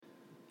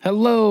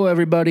Hello,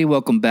 everybody.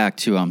 Welcome back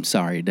to I'm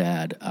Sorry,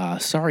 Dad.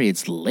 Sorry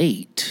it's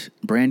late.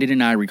 Brandon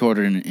and I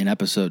recorded an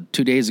episode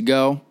 2 days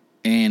ago,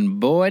 and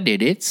boy,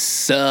 did it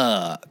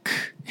suck.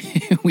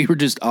 We were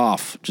just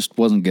off. Just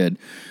wasn't good.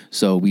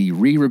 So we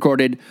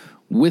re-recorded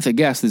with a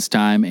guest this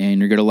time, and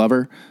you're going to love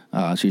her.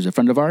 She's a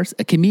friend of ours,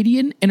 a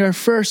comedian, and our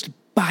first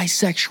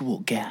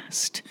bisexual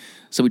guest.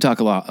 So we talk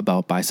a lot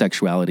about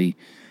bisexuality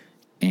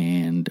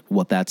and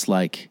what that's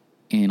like,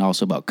 and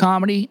also about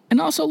comedy, and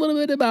also a little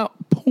bit about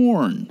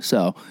porn.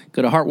 So,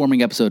 got a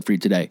heartwarming episode for you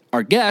today.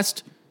 Our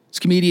guest is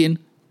comedian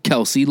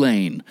Kelsey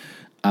Lane.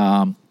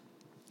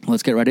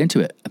 Let's get right into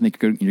it. I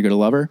think you're going to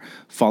love her.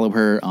 Follow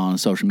her on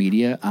social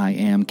media. I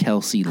am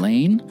Kelsey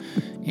Lane,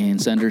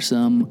 and send her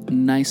some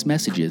nice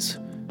messages.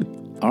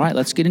 All right,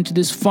 let's get into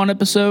this fun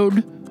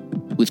episode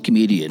with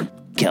comedian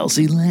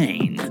Kelsey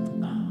Lane.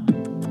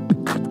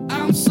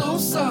 I'm so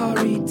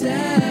sorry,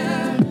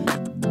 Dad.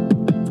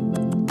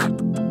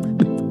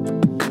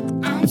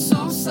 I'm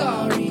so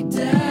sorry,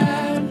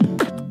 Dad.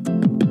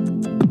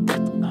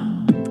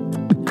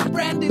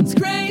 Brandon's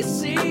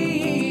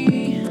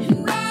crazy,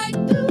 and right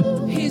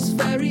too. He's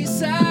very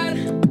sad.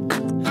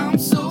 I'm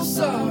so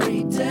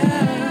sorry,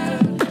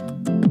 Dad.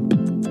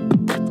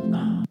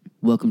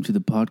 Welcome to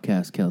the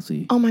podcast,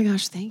 Kelsey. Oh my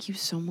gosh, thank you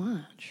so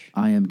much.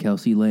 I am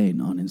Kelsey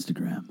Lane on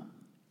Instagram.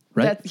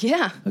 Right?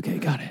 Yeah. Okay,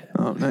 got it.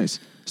 Oh, nice.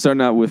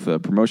 Starting out with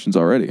promotions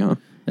already, huh?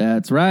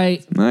 That's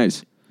right.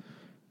 Nice.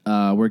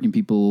 Where can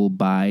people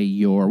buy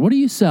your... What do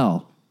you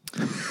sell?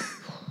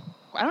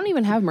 I don't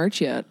even have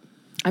merch yet.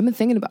 I've been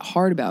thinking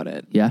hard about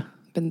it. Yeah?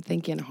 Been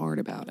thinking hard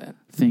about it.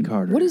 Think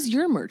harder. What is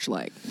your merch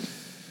like?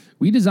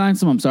 We designed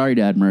some I'm Sorry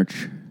Dad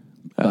merch.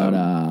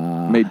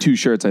 But Made 2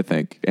 shirts, I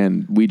think,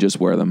 and we just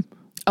wear them.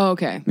 Oh,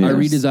 okay. Yeah. I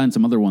redesigned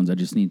some other ones. I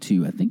just need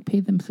to, I think, pay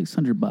them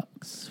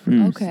 $600 for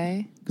those.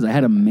 Okay. Because I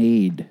had them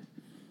made.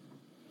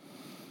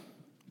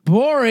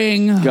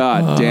 Boring.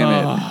 God damn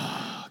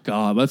it.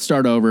 God, let's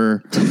start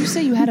over. Did you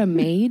say you had a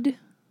maid?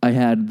 I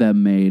had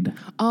them made.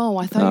 Oh,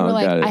 I thought you were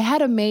got it. like, I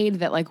had a maid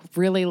that like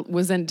really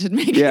was into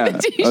making Yeah, the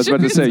t-shirts. I was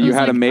about to say, you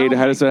had a maid. Oh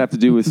How does that have to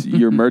do with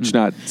your merch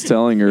not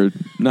selling or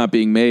not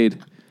being made?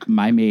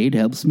 My maid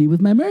helps me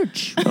with my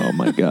merch. Oh,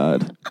 my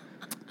God.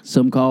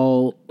 Some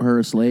call her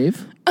a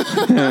slave.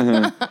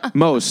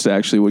 Most,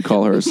 actually, would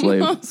call her a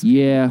slave.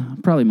 Yeah,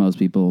 probably most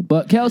people.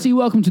 But Kelsey,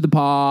 welcome to the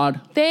pod.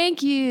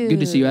 Thank you. Good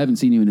to see you. I haven't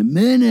seen you in a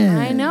minute.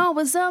 I know.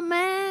 What's up,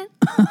 man?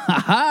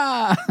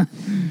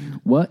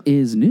 What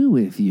is new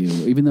with you?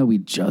 Even though we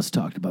just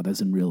talked about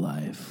this in real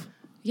life.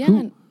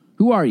 Yeah.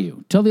 Who are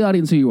you? Tell the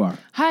audience who you are.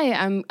 Hi,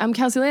 I'm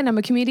Kelsey Lane. I'm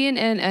a comedian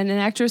and an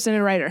actress and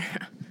a writer.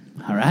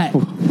 All right.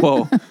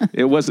 Whoa.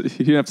 It wasn't, you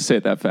didn't have to say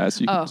it that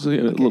fast. You Oh, can say it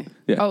a okay. little,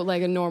 yeah. Oh,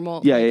 like a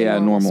normal, Yeah, like yeah, a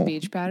normal.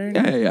 speech pattern.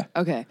 Yeah.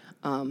 Okay.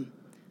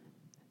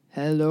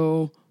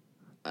 Hello.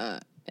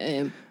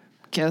 I'm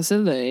Kelsey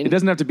Lane. It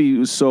doesn't have to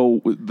be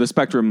so, the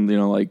spectrum,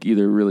 like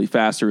either really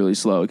fast or really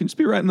slow. It can just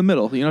be right in the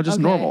middle, just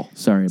Okay. normal.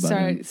 Sorry about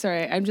it.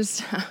 Sorry. I'm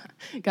just,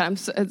 God,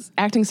 it's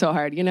acting so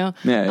hard,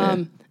 Yeah.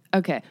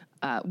 Okay.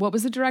 What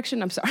was the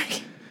direction? I'm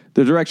sorry.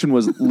 The direction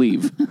was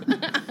leave.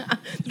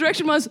 The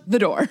direction was the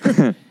door.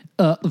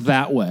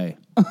 That way.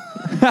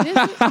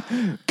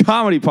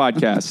 Comedy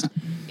podcast.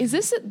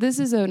 This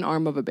is an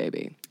arm of a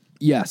baby.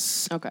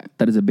 Yes. Okay.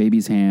 That is a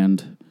baby's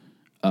hand.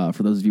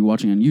 For those of you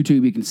watching on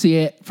YouTube, you can see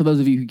it. For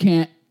those of you who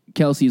can't,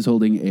 Kelsey is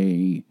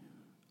holding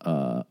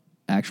a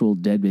actual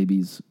dead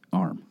baby's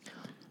arm,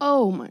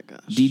 Oh my gosh.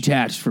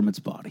 detached from its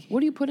body.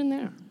 What do you put in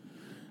there?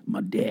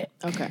 My dick.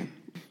 Okay.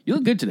 You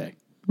look good today.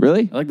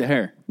 Really? I like the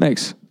hair.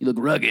 Thanks. You look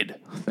rugged.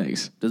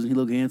 Thanks. Doesn't he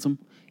look handsome?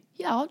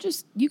 Yeah,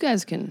 you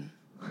guys can,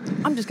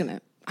 I'm just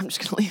gonna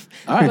leave.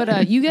 All right.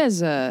 But you guys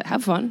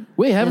have fun.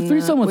 Wait, have a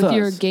threesome with us.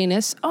 your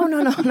gayness. Oh,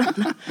 no.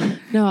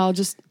 No,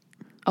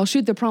 I'll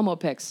shoot the promo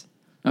pics.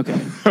 Okay.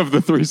 Of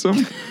the threesome.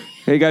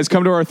 Hey guys,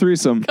 come to our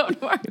threesome.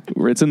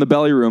 It's in the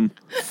belly room.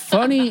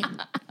 Funny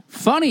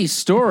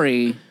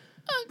story.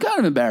 Kind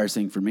of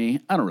embarrassing for me.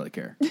 I don't really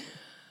care.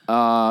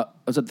 I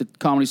was at the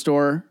Comedy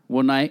Store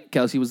one night.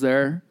 Kelsey was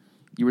there.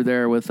 You were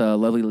there with a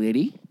lovely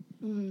lady.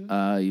 Mm-hmm.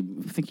 I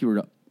think you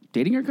were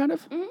dating her, kind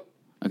of?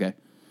 Mm-hmm. Okay.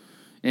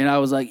 And I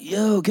was like,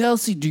 yo,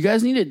 Kelsey, do you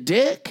guys need a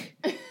dick?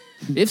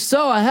 If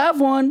so, I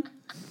have one.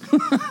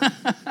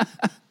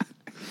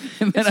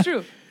 It's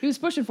true. He was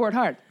pushing for it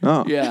hard.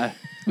 Oh. Yeah.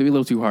 Maybe a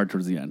little too hard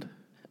towards the end.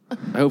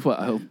 I hope.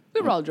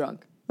 We were all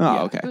drunk. Oh,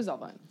 Yeah. okay. It was all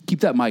fine.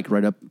 Keep that mic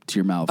right up to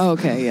your mouth.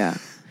 Okay, yeah.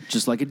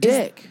 Just like a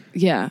dick.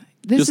 Yeah.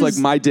 Just like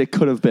my dick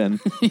could have been.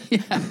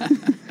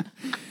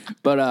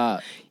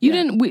 But You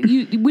didn't we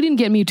didn't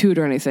get me tooed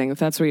or anything, if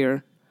that's where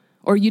you're,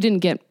 or I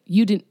didn't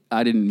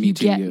I didn't meet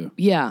get you.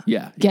 Yeah.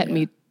 Yeah, Get yeah.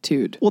 me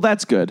tooed. Well,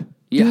 that's good.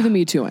 Yeah. Do the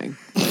me tooing.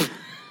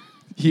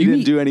 He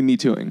didn't do any me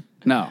tooing.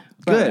 No.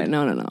 Good.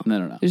 No. No.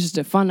 It was just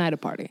a fun night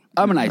of party.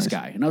 I'm a nice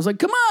guy. And I was like,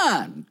 come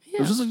on. I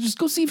was just like, just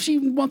go see if she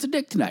wants a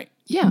dick tonight.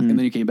 Yeah. And then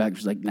you came back and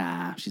she's like,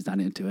 nah, she's not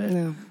into it.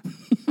 No.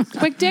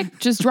 Quick dick,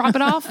 just drop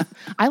it off.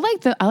 I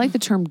like the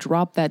term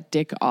drop that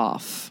dick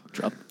off.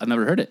 I've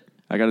never heard it.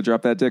 I got to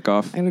drop that dick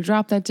off. I'm gonna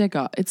drop that dick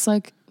off. It's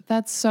like,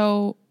 that's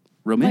so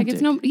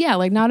romantic. Like it's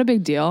like not a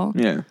big deal.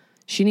 Yeah.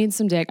 She needs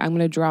some dick. I'm going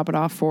to drop it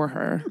off for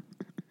her.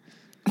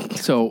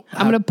 So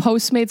I'm going to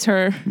Postmates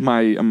her.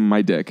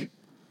 My dick.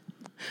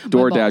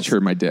 DoorDash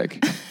her my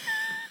dick.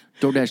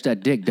 DoorDash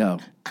that dick, though.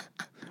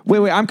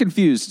 Wait, I'm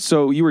confused.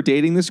 So you were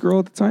dating this girl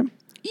at the time?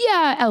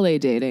 Yeah, LA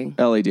dating.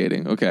 LA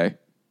dating, okay.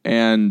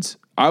 And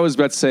I was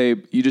about to say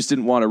you just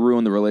didn't want to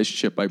ruin the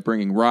relationship by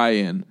bringing Rye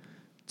in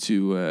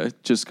to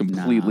just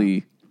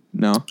completely...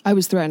 No? I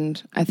was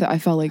threatened. I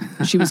felt like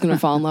she was going to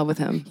fall in love with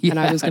him, and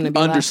I was going to be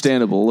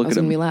understandable. left. Look at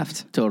him. I was going to be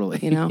left. Totally.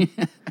 You know?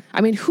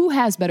 I mean, who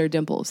has better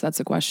dimples? That's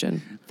the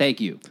question.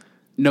 Thank you.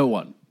 No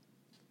one.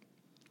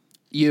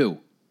 You.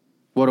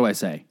 What do I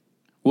say?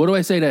 What do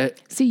I say to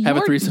have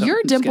a threesome? Your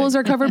I'm just dimples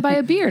are kidding. covered by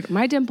a beard.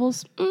 My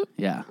dimples,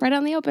 Yeah. right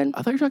on the open.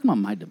 I thought you were talking about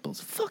my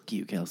dimples. Fuck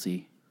you,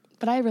 Kelsey.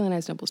 But I have really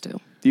nice dimples too.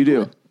 You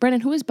do?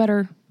 Brendan, who has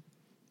better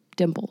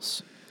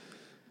dimples?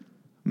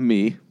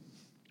 Me.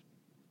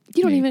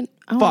 You don't Me. even.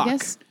 Oh, Fuck. I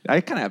guess.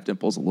 I kind of have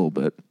dimples a little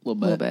bit. A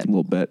Little bit. A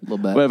little bit. Little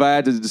bit. But if I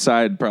had to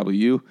decide, probably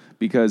you,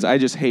 because I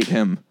just hate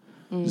him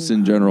just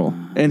in general.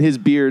 And his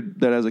beard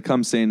that has a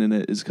cum stain in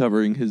it is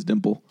covering his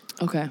dimple.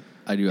 Okay.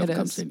 I do have It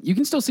cum is. stain. You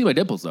can still see my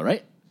dimples, though,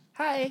 right?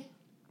 Hi.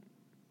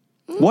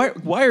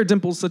 Why are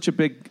dimples such a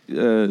big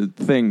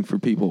thing for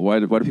people? Why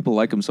do people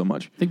like them so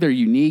much? I think they're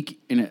unique,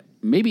 and it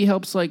maybe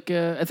helps, like,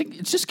 I think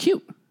it's just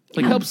cute.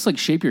 Like, helps, like,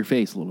 shape your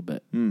face a little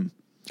bit.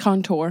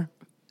 Contour.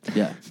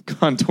 Yeah.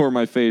 Contour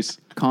my face.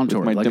 Contour.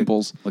 with my like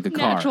dimples. like a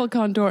car. Natural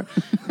contour.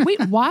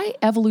 Wait, why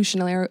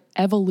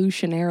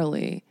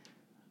evolutionarily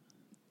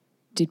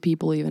did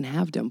people even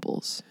have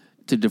dimples?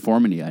 To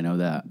deformity, I know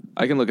that.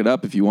 I can look it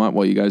up if you want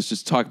while you guys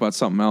just talk about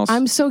something else.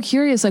 I'm so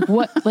curious. Like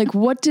what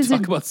does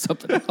Talk it about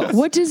something else.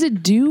 what does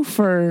it do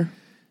for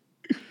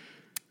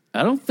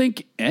I don't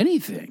think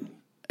anything.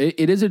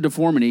 It is a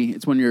deformity.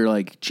 It's when your,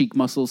 like, cheek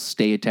muscles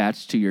stay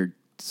attached to your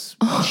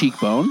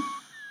cheekbone.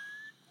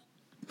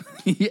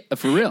 Yeah,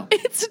 for real.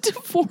 it's a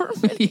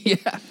deformity?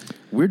 Yeah.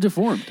 We're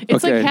deformed.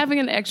 It's Okay. like having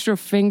an extra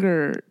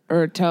finger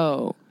or a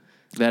toe.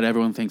 That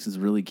everyone thinks is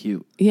really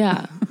cute.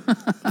 Yeah.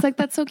 It's like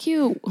that's so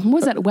cute. What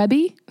was that,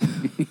 Webby?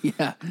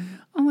 Yeah.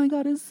 Oh my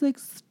God, his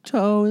sixth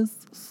toe is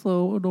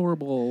so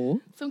adorable.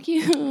 So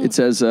cute. It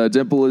says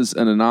dimple is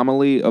an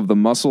anomaly of the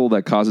muscle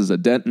that causes a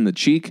dent in the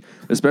cheek,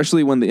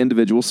 especially when the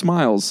individual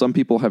smiles. Some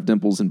people have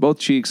dimples in both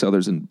cheeks,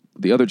 others in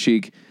the other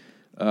cheek.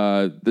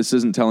 This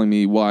isn't telling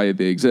me why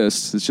they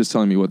exist. It's just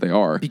telling me what they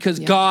are. Because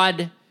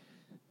God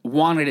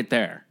wanted it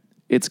there.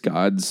 It's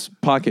God's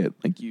pocket.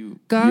 Like you.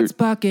 God's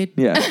pocket.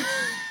 Yeah.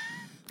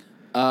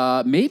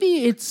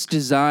 Maybe it's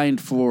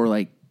designed for,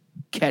 like,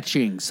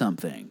 catching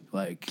something.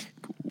 Like,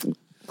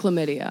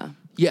 Chlamydia.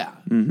 yeah.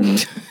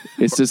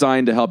 It's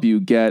designed to help you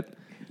get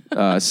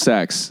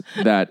sex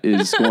that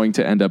is going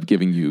to end up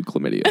giving you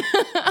chlamydia.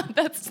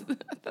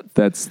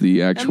 That's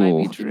the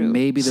actual true.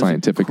 Maybe there's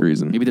scientific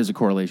reason. Maybe there's a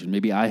correlation.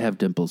 Maybe I have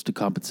dimples to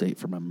compensate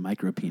for my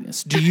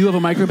micropenis. Do you have a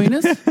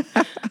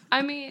micropenis?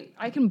 I mean,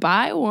 I can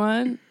buy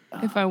one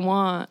if I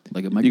want.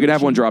 Like a You could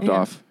have one dropped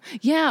off.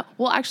 Yeah.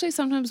 Well, actually,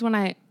 sometimes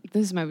when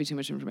this might be too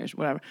much information,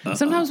 whatever.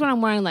 Sometimes when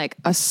I'm wearing like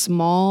a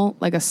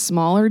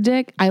smaller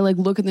dick, I like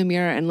look in the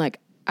mirror and like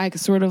I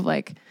sort of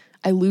like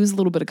I lose a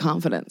little bit of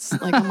confidence.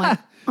 Like I'm like,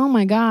 oh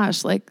my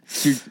gosh, like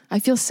I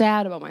feel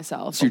sad about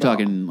myself. So you're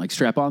talking like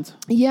strap-ons?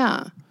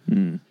 Yeah.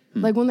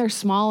 Like when they're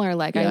smaller,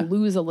 like I Yeah.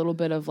 lose a little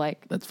bit of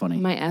like That's funny.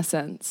 my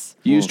essence.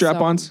 You use So-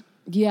 strap-ons?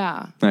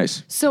 Yeah.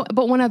 Nice. So,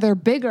 but when they're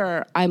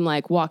bigger, I'm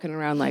like walking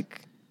around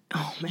like,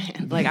 oh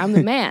man, like I'm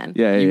the man.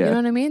 Yeah, You yeah. know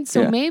what I mean?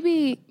 So Yeah.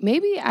 maybe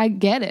I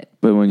get it.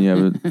 But when you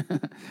have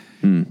it,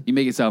 You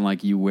make it sound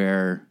like you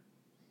wear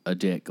a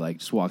dick, like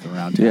just walking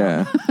around town.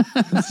 yeah.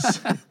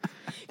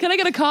 Can I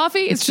get a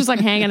coffee? It's just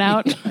like hanging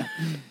out.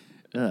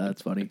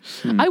 That's funny.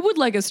 I would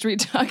like a street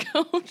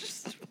taco.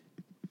 Just-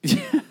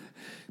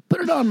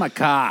 Put it on my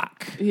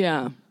cock.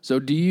 yeah. So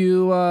do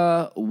you,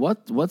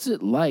 what's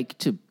it like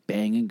to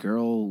bang a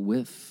girl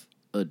with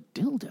a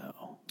dildo?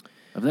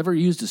 I've never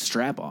used a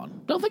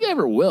strap-on. Don't think I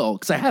ever will,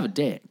 because I have a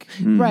dick.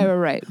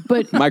 Right.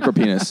 But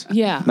Micropenis.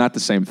 Yeah. Not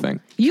the same thing.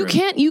 you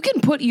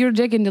can put your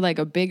dick into like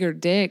a bigger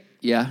dick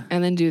Yeah.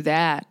 and then do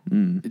that. A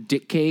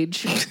dick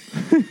cage.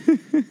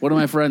 One of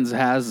my friends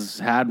has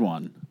had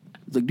one.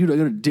 He's like, dude, I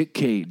got a dick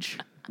cage.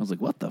 I was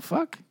like, what the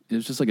fuck? It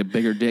was just like a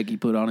bigger dick he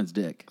put on his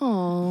dick.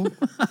 Oh,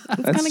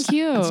 that's kind of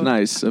cute. It's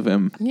nice of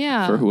him.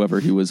 Yeah. For whoever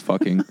he was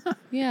fucking.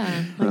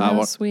 Yeah. I That's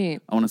want- sweet.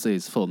 I want to say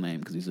his full name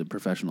because he's a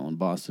professional in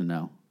Boston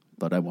now,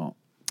 but I won't.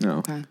 No.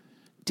 Okay.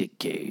 Dick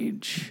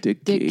Cage.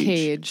 Dick Dick Cage.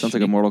 Cage. Sounds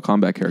like a Mortal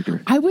Kombat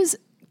character. I was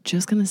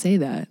just going to say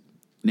that.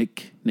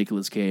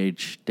 Nicolas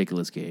Cage.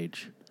 Dickolas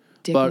Cage.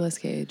 Nicolas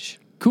Cage.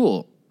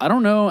 Cool. I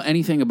don't know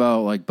anything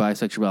about like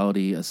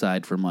bisexuality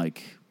aside from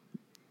like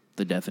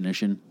the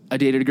definition. I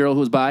dated a girl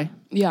who was bi.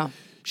 Yeah.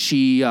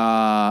 She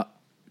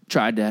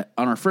tried to,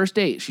 on our first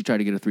date, she tried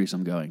to get a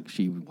threesome going.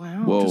 She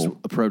Whoa. just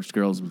approached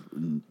girls,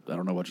 and I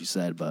don't know what she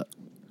said, but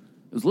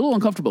it was a little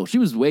uncomfortable. She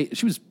was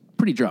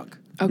pretty drunk.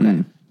 Okay.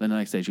 Then the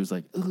next day she was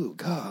like, oh,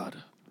 God,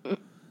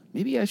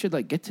 maybe I should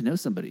like get to know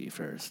somebody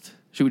first.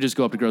 She would just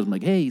go up to girls and be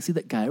like, hey, you see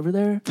that guy over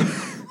there?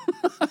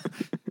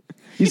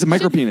 He's a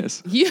micro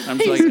penis. Yeah, I'm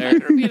he's, like a there.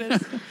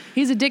 micropenis.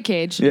 He's a dick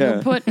cage. Yeah.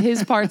 He'll put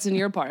his parts in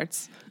your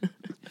parts.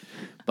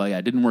 But yeah,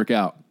 it didn't work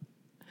out.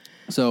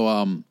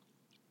 So,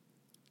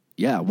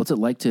 yeah, what's it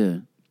like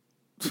to?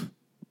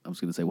 I was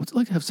gonna say, what's it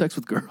like to have sex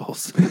with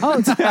girls? Oh,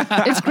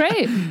 it's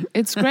great.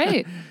 It's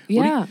great.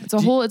 Yeah, it's a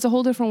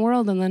whole different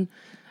world. And then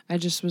I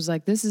just was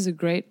like, this is a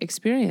great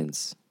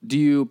experience. Do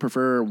you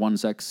prefer one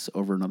sex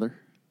over another?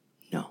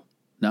 No.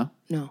 No.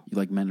 No. You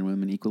like men and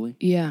women equally?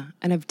 Yeah,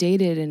 and I've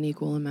dated an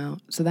equal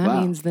amount. So that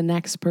Wow. means the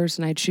next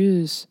person I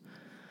choose,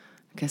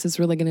 I guess it's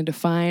really going to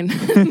define.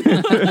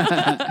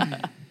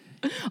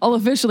 I'll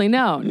officially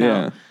know.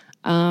 No.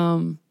 Yeah.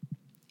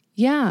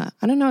 Yeah,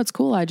 I don't know. It's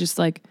cool. I just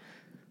like,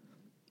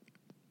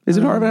 Is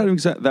it hard having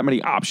that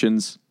many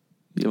options?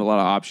 You have a lot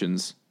of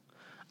options.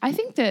 I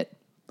think that,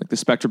 Like the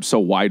spectrum's so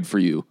wide for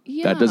you.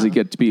 Yeah. That does it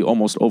get to be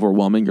almost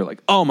overwhelming? You're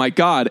like, oh my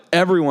God,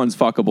 everyone's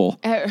fuckable.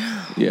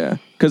 Yeah.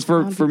 Because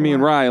for me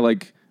and Rye,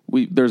 like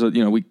we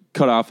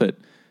cut off at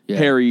Yeah.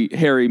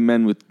 hairy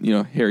men with,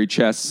 hairy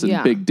chests and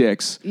Yeah. big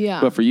dicks. Yeah.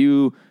 But for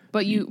you,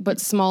 but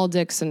small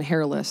dicks and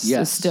hairless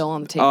Yes. is still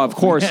on the table. of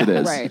course it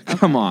is. Right.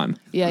 Come on.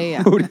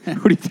 Yeah. Who do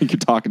you think you're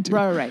talking to?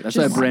 Right. That's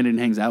Just- why Brandon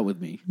hangs out with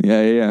me,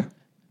 Yeah.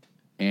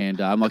 and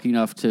I'm lucky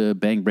enough to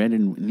bang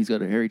Brandon, and he's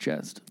got a hairy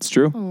chest. It's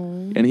true.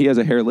 And he has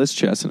a hairless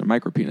chest and a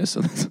micro penis.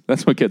 So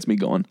that's what gets me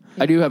going.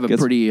 I do have a Gets-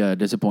 pretty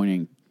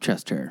disappointing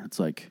chest hair. It's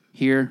like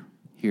here,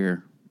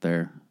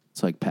 there.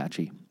 It's like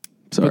patchy.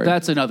 Sorry. But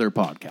that's another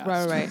podcast.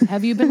 Right.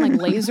 Have you been like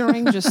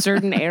lasering just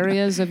certain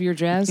areas of your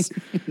dress?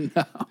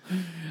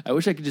 I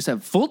wish I could just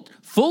have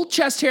full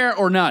chest hair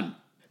or none,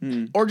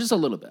 or just a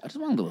little bit. I just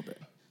want a little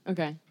bit.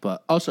 Okay.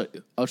 But I'll show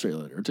you. I'll show you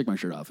later. I'll take my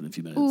shirt off in a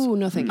few minutes. Ooh,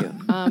 no, thank you.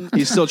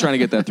 He's still trying to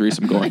get that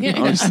threesome going.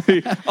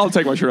 Honestly, I'll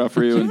take my shirt off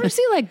for you. You ever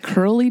see like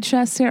curly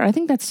chest hair? I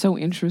think that's so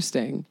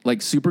interesting.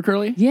 Like super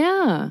curly?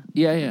 Yeah.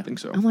 Yeah. I think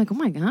so. I'm like, oh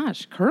my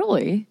gosh,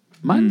 curly.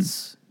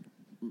 Mine's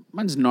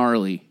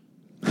gnarly.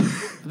 I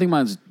think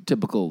mine's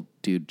typical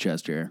dude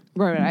chest hair.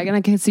 Right. And I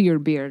can see your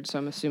beard, so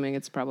I'm assuming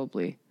it's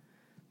probably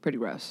pretty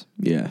gross.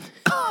 Yeah.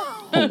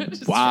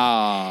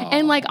 Wow.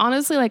 And like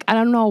honestly, like I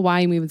don't know why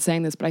I'm even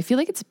saying this, but I feel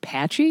like it's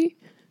patchy.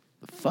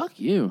 Fuck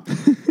you.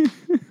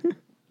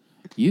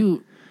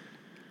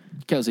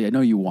 Kelsey, I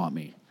know you want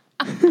me.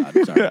 God,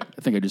 sorry. I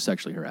think I just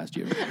sexually harassed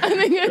you. I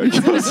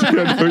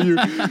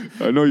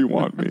know you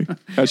want me.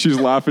 As she's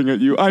laughing at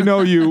you, I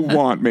know you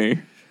want me.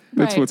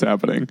 That's Right. what's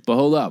happening. But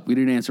hold up. We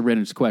didn't answer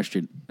Brandon's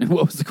question. And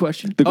what was the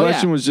question? The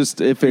question was just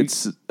if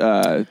it's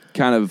kind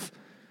of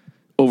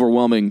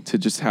overwhelming to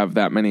just have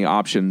that many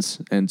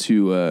options and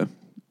to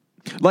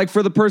like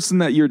for the person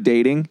that you're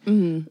dating,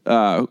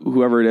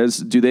 whoever it is,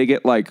 do they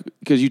get like,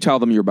 because you tell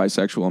them you're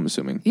bisexual, I'm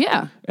assuming.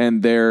 Yeah.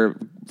 And they're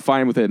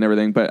fine with it and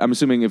everything. But I'm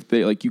assuming if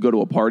they like you go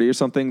to a party or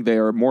something, they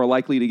are more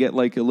likely to get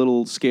like a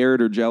little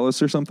scared or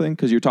jealous or something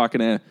because you're talking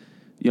to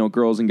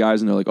girls and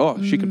guys and they're like,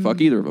 oh, she can fuck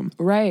either of them.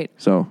 Right.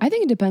 So I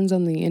think it depends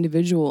on the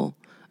individual.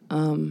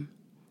 I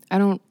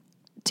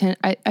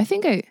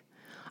think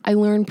I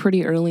learned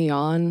pretty early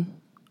on.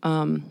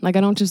 Like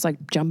I don't just like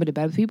jump into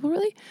bed with people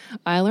really.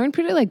 I learned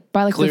pretty like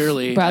by like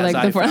Clearly, by as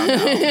like I the found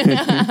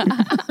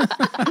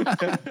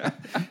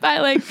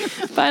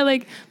out. by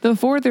like the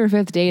fourth or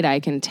fifth date I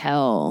can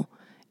tell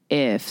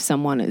if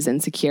someone is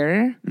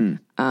insecure. And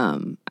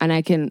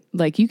I can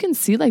like you can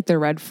see like the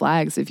red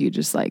flags if you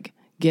just like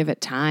give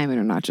it time and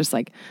are not just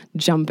like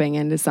jumping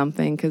into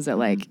something because it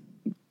like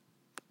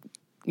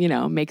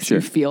makes you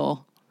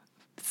feel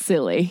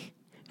silly.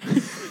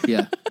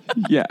 Yeah.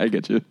 yeah, I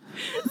get you.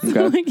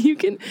 Okay. Like you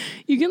can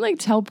like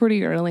tell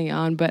pretty early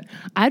on, but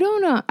I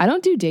don't know. I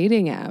don't do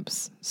dating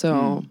apps.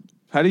 So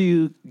How do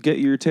you get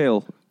your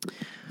tail?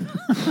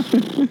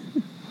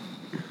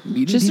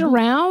 just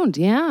around,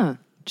 yeah.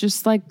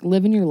 Just like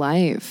living your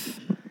life.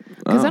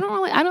 Because I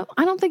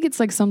don't think it's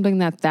like something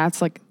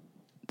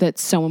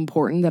that's so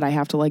important that I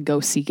have to like go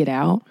seek it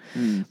out.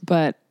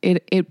 But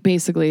it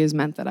basically has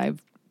meant that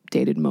I've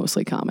dated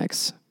mostly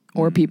comics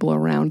or people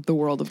around the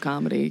world of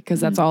comedy because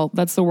that's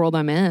the world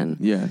I'm in.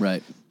 Yeah.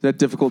 Right. Is that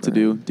difficult to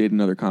do? Date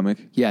another comic?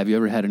 Yeah. Have you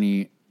ever had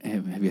any?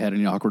 Have you had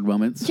any awkward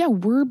moments? Yeah,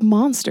 we're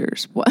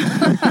monsters. What?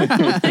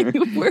 Like,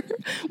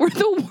 we're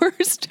the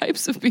worst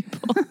types of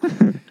people.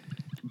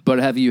 But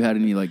have you had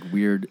any like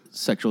weird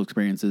sexual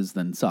experiences?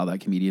 Then saw that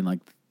comedian like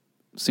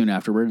soon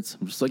afterwards.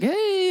 I'm just like,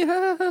 hey.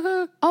 Ha, ha,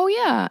 ha. Oh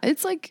yeah,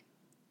 it's like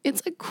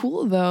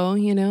cool though.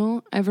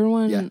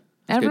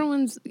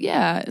 Everyone's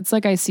It's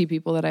like I see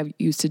people that I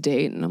used to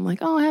date, and I'm like,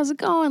 oh, how's it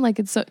going? Like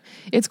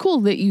it's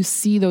cool that you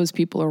see those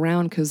people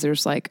around because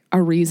there's like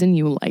a reason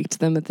you liked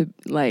them at the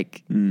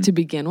to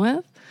begin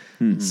with.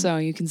 So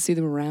you can see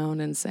them around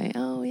and say,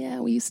 oh yeah,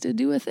 we used to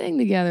do a thing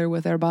together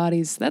with our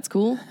bodies. That's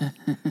cool.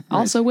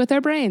 Also with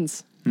our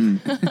brains. I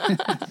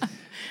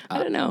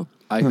don't know.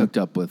 I hooked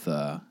up with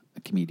a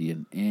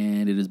comedian,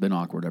 and it has been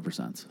awkward ever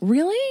since.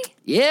 Really?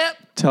 Yep.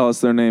 Tell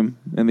us their name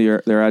and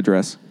their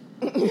address.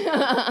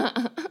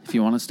 If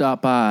you want to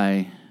stop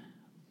by,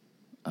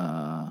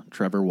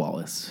 Trevor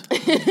Wallace.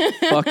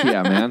 Fuck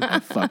yeah, man. I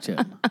fucked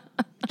him.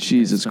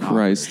 Jesus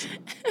Christ.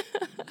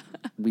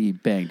 We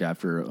banged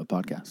after a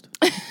podcast.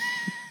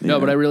 No,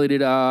 but I really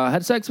did.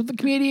 Had sex with a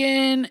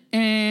comedian,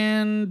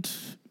 and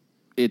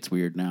it's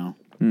weird now.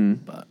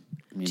 But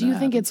I mean, Do you that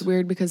think happens. it's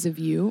weird because of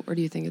you, or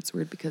do you think it's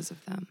weird because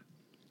of them?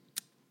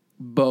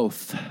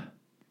 Both?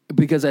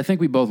 Because I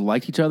think we both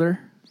liked each other.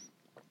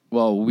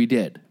 Well, we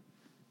did.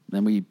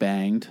 Then we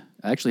banged.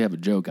 I actually have a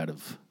joke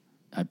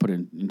I put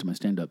into my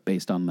stand-up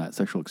based on that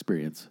sexual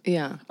experience.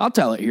 Yeah. I'll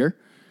tell it here.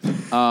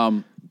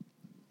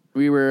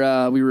 We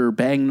were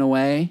banging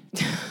away.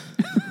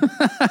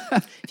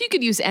 If you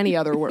could use any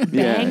other word,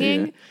 Yeah,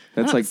 banging. yeah.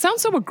 That's It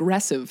sounds so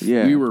aggressive.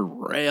 Yeah. We were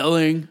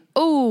railing.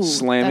 Oh,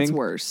 Slamming. that's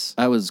worse.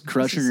 I was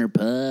crushing her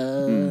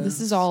butt. This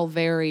is all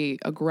very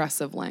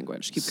aggressive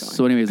language. Keep going.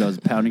 So, anyways, I was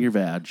pounding her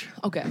vag.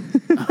 Okay.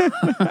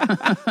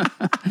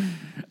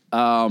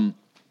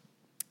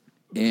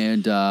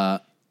 And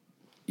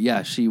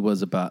yeah, she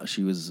was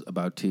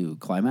about to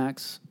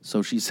climax.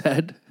 So she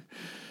said,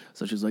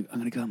 she was like, I'm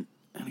gonna come.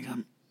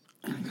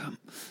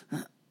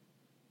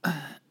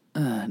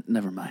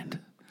 Never mind.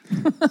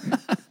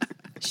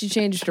 She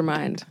changed her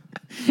mind.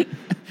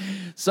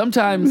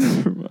 Sometimes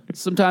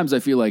I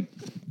feel like,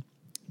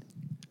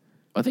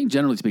 I think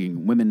generally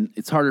speaking,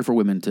 it's harder for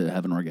women to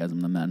have an orgasm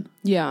than men.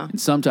 Yeah.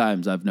 And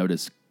sometimes I've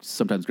noticed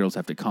girls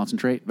have to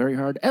concentrate very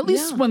hard, at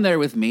least Yeah. when they're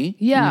with me.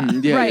 Yeah.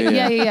 Yeah, right. yeah,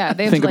 yeah. Yeah.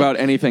 They have Think to, like, about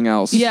anything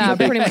else. Yeah, that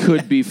they pretty much.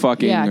 could be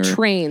fucking. Yeah, or,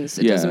 trains.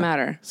 It Yeah. doesn't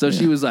matter. So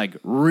she was like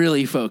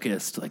really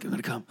focused, like, I'm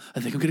gonna come. I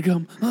think I'm gonna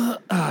come.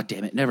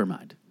 Damn it, never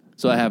mind.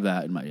 So I have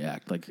that in my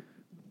act, like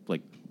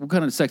what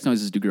kind of sex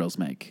noises do girls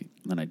make?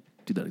 And then I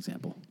do that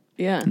example,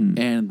 Yeah.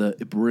 and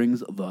it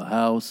brings the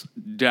house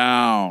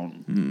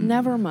down.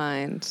 Never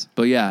mind.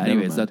 But yeah,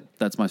 anyways, mind.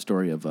 that's my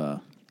story of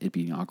it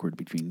being awkward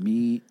between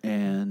me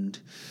and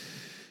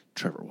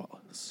Trevor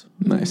Wallace.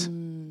 Nice.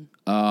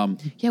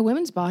 Yeah,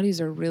 women's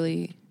bodies are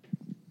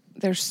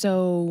they're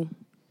so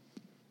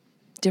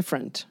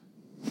different.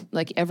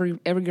 Like every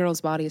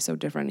girl's body is so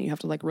different. And you have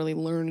to like really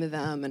learn to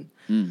them and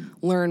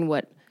learn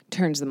what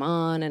turns them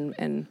on.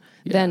 And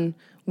then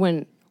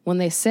when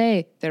they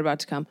say they're about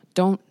to come,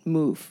 don't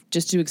move.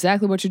 Just do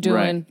exactly what you're doing.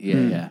 Right?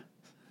 Yeah.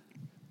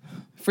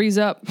 Freeze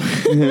up.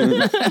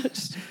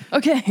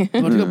 Okay.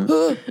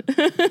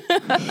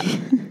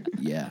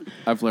 Yeah,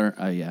 I've learned.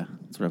 Yeah,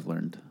 that's what I've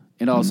learned.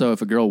 And also,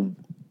 if a girl,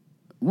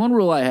 one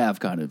rule I have,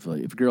 kind of,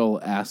 like, if a girl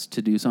asks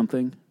to do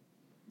something,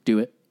 do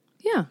it.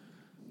 Yeah.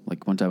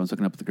 Like one time, I was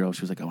hooking up with a girl.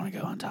 She was like, "I want to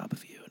go on top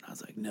of you," and I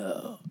was like,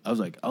 "No." I was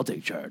like, "I'll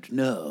take charge."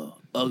 No,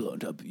 I'll go on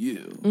top of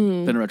you.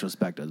 Then in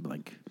retrospect, I was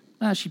like,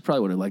 she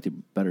probably would have liked it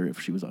better if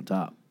she was on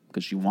top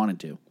because she wanted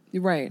to.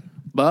 You're right.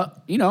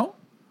 But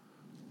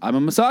I'm a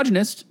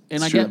misogynist,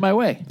 and I true. get my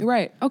way. You're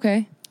right.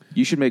 Okay.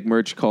 You should make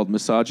merch called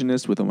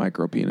Misogynist with a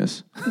Micro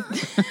Penis.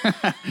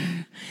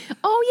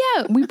 Oh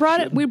yeah, we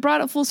brought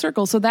it full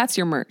circle. So that's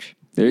your merch.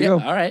 There you go.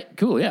 All right,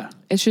 cool. Yeah.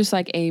 It's just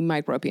like a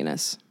micro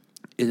penis.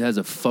 It has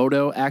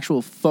a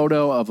actual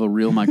photo of a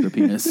real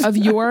micropenis. Of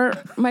your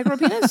micro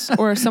penis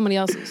or somebody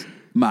else's?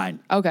 Mine.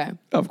 Okay.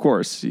 Of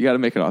course. You got to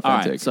make it All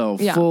authentic. right, so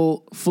Yeah.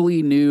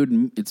 fully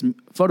nude. It's a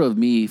photo of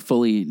me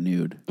fully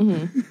nude.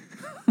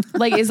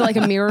 Like, is it like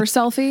a mirror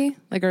selfie?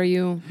 Like, are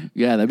you?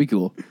 Yeah, that'd be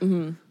cool.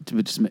 To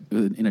just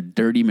in a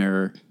dirty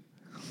mirror.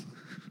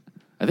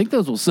 I think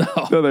those will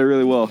sell. No, they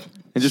really will.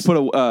 And just put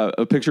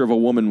a picture of a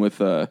woman with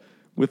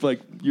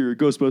like your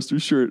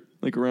Ghostbusters shirt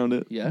like around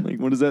it. Yeah.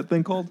 Like, what is that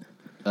thing called?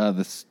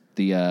 This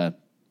This don't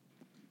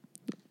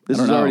is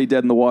know. already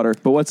dead in the water.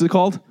 But what's it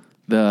called?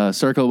 the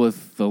circle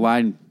with the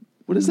line.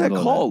 What is that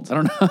below called? I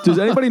don't know. Does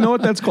anybody know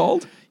what that's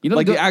called? You know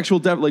like the the actual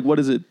like what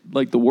is it?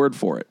 Like the word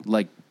for it?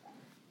 Like,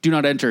 do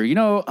not enter.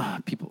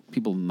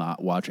 People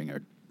not watching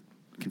are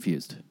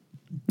confused.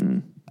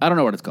 I don't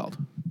know what it's called.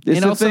 It's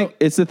And the also- thing.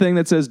 It's the thing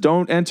that says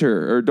don't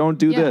enter or don't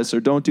do Yeah. this or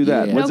don't do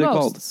that. Yeah. What's no it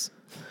ghosts.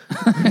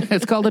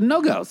 It's called a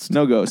no ghost. called?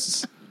 No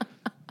ghosts.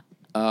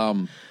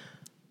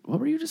 What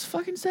were you just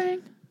fucking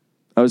saying?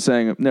 I was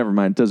saying, never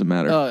mind. Doesn't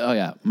matter Oh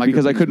yeah,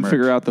 because I Micropenis couldn't merch.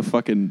 figure out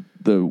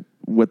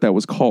what that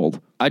was called.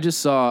 I just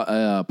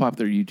saw a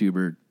popular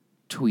YouTuber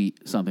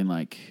tweet something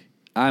like,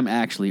 "I'm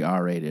actually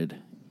R-rated.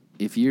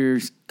 If you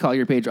call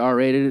your page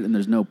R-rated and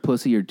there's no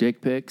pussy or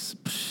dick pics,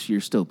 you're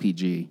still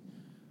PG."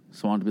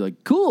 So I wanted to be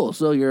like, "Cool.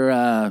 So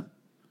you're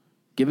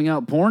giving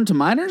out porn to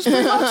minors,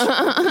 pretty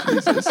much?"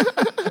 Jesus.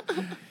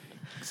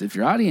 'Cause if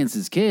your audience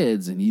is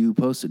kids and you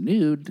post a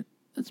nude,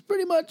 that's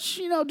pretty much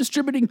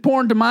distributing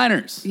porn to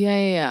minors.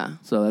 Yeah.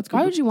 So that's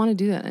Why would you want to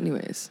do that,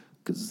 anyways?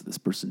 Because this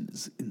person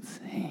is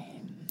insane.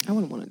 I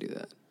wouldn't want to do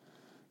that.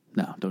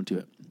 No, don't do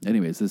it.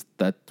 Anyways,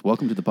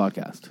 welcome to the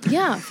podcast.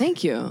 Yeah.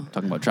 Thank you.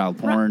 Talking about child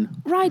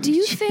porn. Rye, do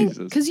you think?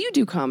 Jesus. Because you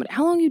do comedy.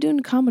 How long are you doing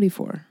comedy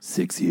for?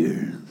 6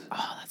 years.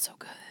 Oh, that's so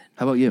good.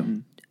 How about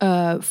you?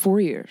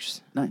 4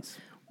 years. Nice.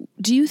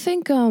 Do you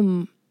think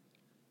like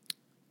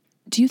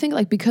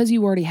because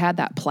you already had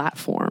that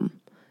platform,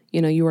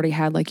 you already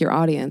had like your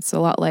audience, a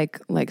lot like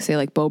say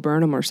like Bo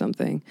Burnham or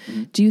something.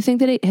 Do you think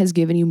that it has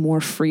given you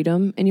more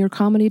freedom in your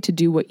comedy to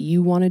do what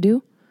you want to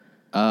do?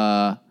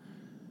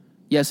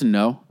 Yes and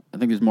no. I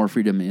think there's more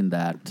freedom in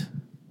that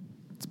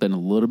it's been a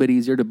little bit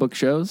easier to book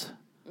shows.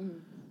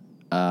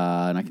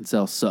 and I can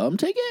sell some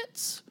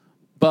tickets.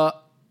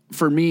 But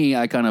for me,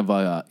 I kind of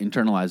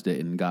internalized it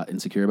and got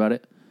insecure about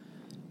it.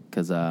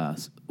 Because,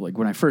 like,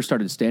 when I first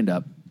started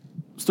stand-up,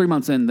 it was 3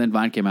 months in, then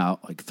Vine came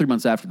out. Like, 3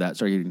 months after that,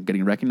 started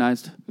getting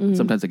recognized.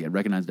 Sometimes I get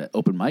recognized at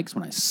open mics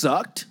when I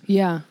sucked.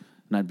 Yeah.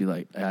 And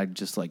I'd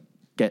just, like,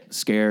 get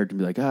scared and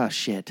be like, ah,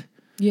 shit.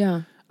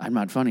 Yeah. I'm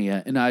not funny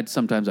yet. And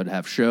sometimes I'd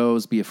have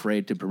shows, be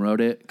afraid to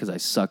promote it because I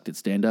sucked at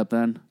stand-up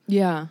then.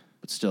 Yeah.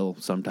 But still,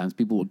 sometimes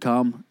people would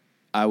come.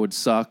 I would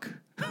suck.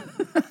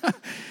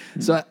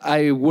 So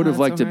I would have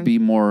liked to be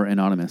more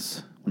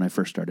anonymous when I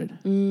first started.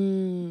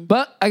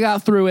 But I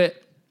got through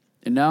it,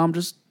 and now I'm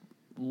just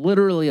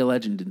literally a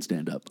legend in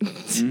stand-up.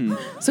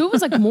 So it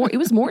was like it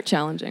was more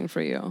challenging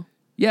for you.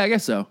 Yeah, I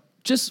guess so.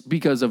 Just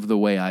because of the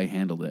way I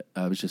handled it.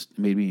 It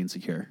made me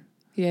insecure.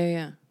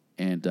 Yeah.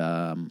 And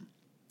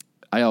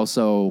I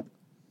also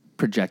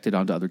projected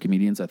onto other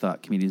comedians. I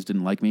thought comedians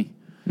didn't like me.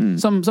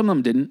 Some of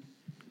them didn't,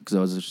 because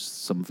I was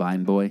just some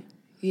Vine boy.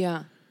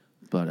 Yeah.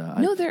 But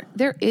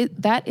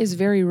that is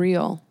very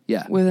real.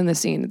 Yeah. Within the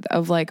scene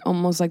of like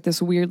almost like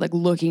this weird like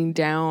looking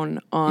down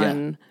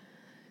on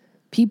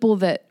people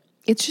that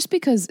it's just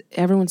because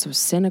everyone's so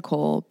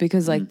cynical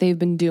because like they've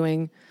been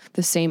doing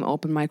the same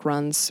open mic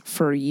runs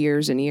for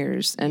years and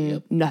years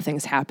and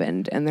nothing's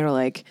happened and they're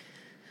like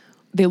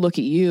they look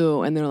at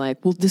you and they're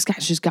like, well, this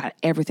guy's just got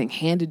everything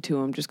handed to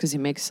him just because he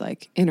makes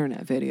like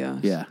internet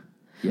videos. Yeah.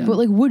 But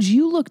like, would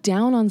you look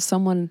down on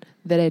someone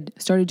that had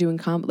started doing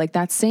like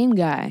that same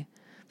guy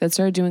that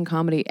started doing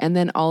comedy and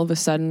then all of a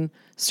sudden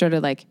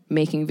started like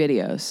making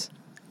videos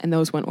and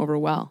those went over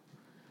well?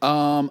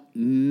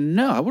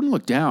 No, I wouldn't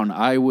look down.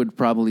 I would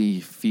probably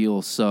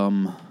feel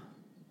some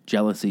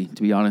jealousy,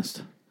 to be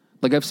honest.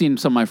 Like I've seen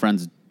some of my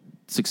friends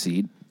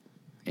succeed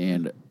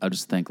and I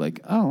just think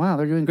like, oh wow,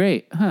 they're doing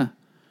great. Huh.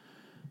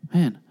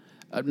 Man,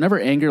 I'd never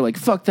anger, like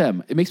fuck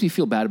them. It makes me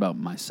feel bad about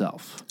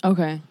myself.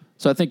 Okay.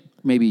 So I think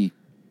maybe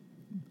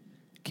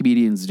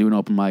comedians doing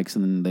open mics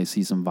and then they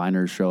see some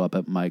Viners show up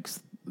at mics.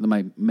 That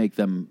might make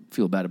them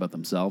feel bad about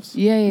themselves.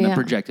 And then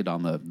project it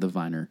on the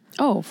Viner.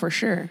 Oh, for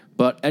sure.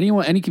 But any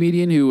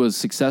comedian who was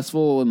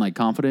successful and like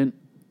confident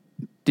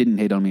didn't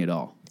hate on me at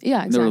all.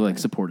 Yeah, exactly. They were like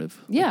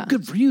supportive. Yeah. Like,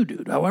 good for you,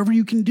 dude. However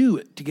you can do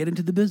it to get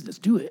into the business,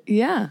 do it.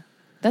 Yeah.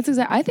 That's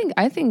exactly.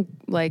 I think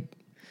like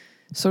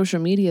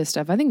social media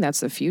stuff, I think that's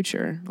the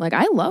future. Like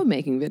I love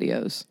making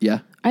videos. Yeah.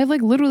 I have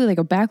like literally like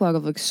a backlog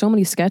of like so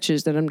many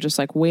sketches that I'm just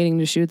like waiting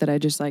to shoot that I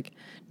just like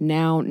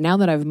now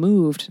that I've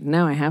moved,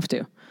 now I have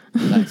to.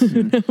 Nice.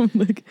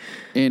 Like,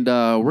 and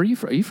where are you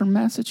from? Are you from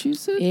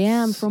Massachusetts?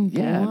 yeah, I'm from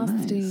Yeah,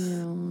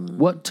 Boston. nice.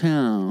 What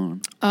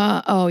town?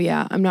 Oh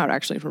yeah, I'm not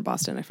actually from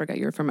Boston. I forgot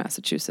you're from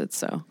Massachusetts.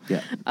 So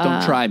Yeah.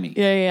 Don't try me.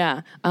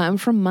 Yeah. I'm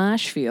from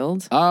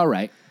Marshfield. All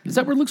right. Is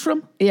that where Luke's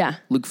from? Yeah.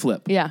 Luke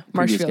Flip. Yeah.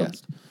 Previous Marshfield.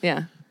 guest.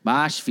 Yeah.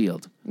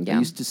 Marshfield. Yeah. I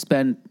used to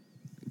spend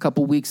a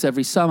couple weeks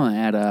every summer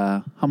at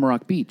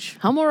Hummerock Beach.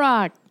 Hummel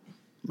Rock.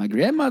 My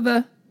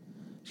grandmother,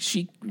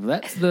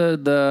 that's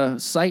the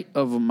site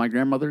of my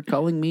grandmother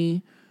calling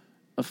me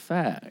a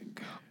fag.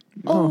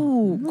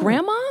 Oh,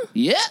 grandma?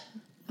 Yeah.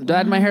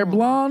 Dyed my hair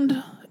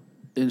blonde.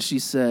 And she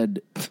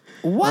said,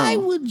 why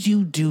would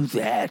you do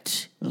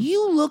that?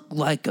 You look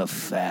like a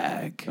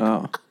fag.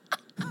 Oh.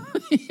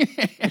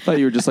 I thought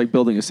you were just like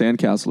building a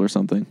sandcastle or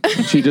something.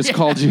 She just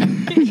called you.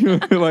 You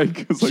were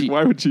like, it's like,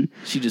 why would she?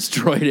 She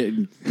destroyed it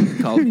and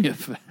called me a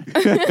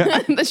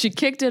fag. She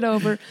kicked it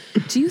over.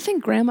 Do you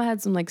think grandma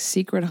had some like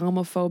secret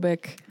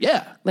homophobic?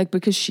 Yeah. Like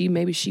because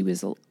maybe she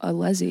was a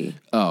leslie.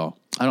 Oh,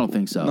 I don't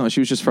think so. No, she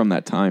was just from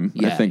that time.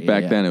 I Yeah, think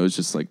back yeah. then it was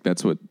just like,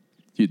 that's what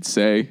you'd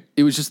say.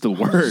 It was just the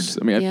word.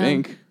 I mean, I Yeah.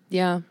 think.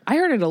 Yeah. I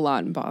heard it a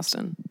lot in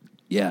Boston.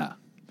 Yeah.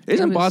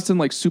 Isn't was- Boston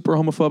like super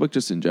homophobic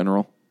just in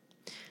general?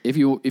 If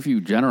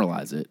you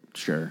generalize it,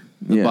 sure.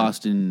 The Yeah.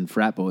 Boston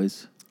frat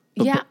boys.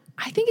 Yeah.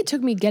 I think it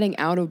took me getting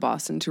out of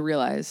Boston to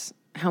realize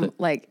how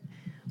like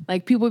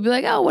people would be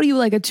like, oh, what are you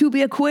like a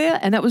 2-beer queer?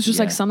 And that was just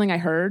like Yeah. something I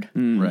heard.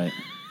 Right.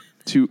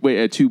 A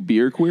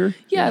 2-beer queer?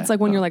 Yeah, Yeah. it's like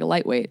when you're like a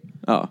lightweight.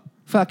 Oh.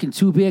 Fucking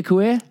 2-beer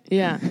queer.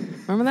 Yeah.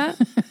 Remember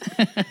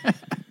that?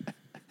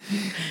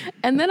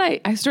 And then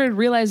I started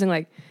realizing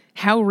like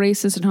how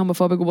racist and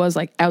homophobic it was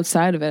like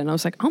outside of it. And I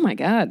was like, oh my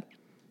God.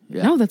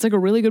 Yeah. No, that's like a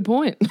really good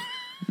point.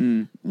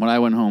 When I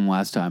went home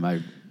last time, I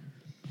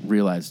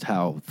realized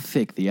how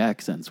thick the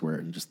accents were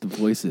and just the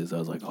voices. I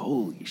was like,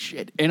 holy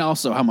shit. And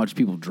also how much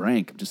people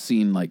drank. Just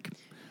seeing like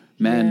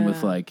men Yeah.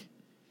 with like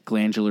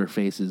glandular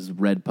faces,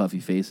 red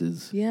puffy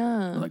faces.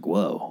 Yeah. I'm like,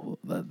 whoa,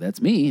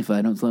 that's me if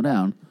I don't slow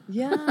down.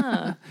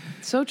 Yeah.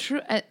 So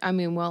true. I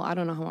mean, well, I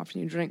don't know how often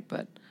you drink,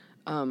 but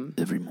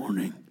Every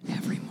morning.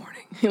 every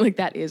morning. Like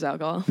that is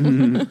alcohol.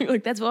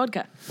 Like that's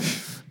vodka.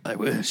 I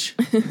wish.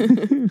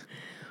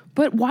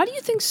 But why do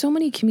you think so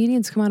many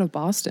comedians come out of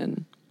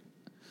Boston?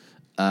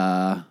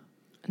 Now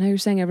you're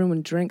saying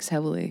everyone drinks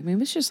heavily.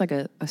 Maybe it's just like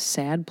a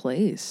sad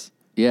place.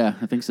 Yeah,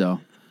 I think so.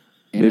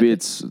 And Maybe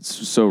it's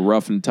so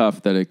rough and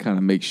tough that it kind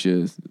of makes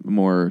you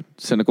more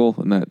cynical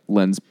and that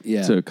lends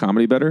Yeah. to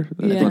comedy better.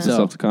 That Yeah. lends So-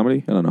 itself to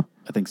comedy. I don't know.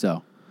 I think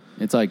so.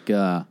 It's like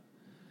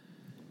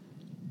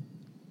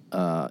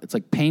it's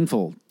like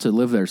painful to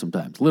live there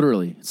sometimes.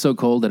 Literally, it's so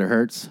cold that it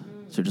hurts.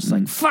 So you're just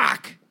like,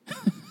 fuck.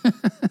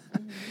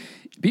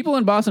 People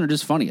in Boston are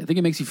just funny. I think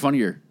it makes you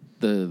funnier.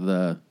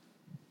 The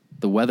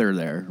weather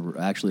there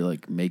actually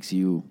like makes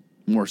you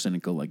more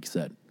cynical, like you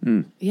said.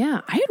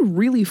 Yeah, I had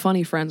really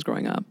funny friends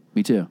growing up.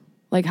 Me too.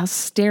 Like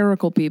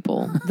hysterical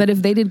people that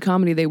if they did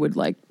comedy, they would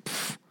like,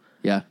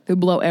 Yeah. they'd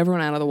blow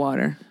everyone out of the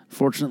water.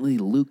 Fortunately,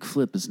 Luke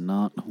Flip is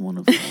not one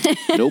of them.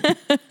 Nope.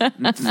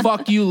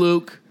 Fuck you,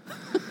 Luke.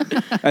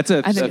 That's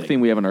a thing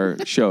we have on our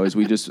show is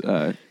we just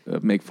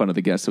make fun of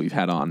the guests that we've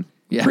had on.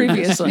 Yeah.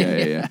 Previously.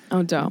 Yeah.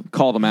 Oh, dope.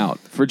 Call them out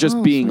for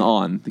just being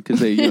on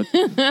because they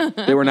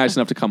they were nice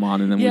enough to come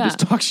on and then we Yeah. just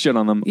talk shit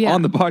on them Yeah.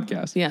 on the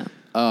podcast. Yeah.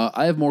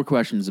 I have more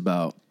questions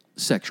about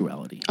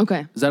sexuality.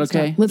 Okay. Is that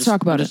okay? Let's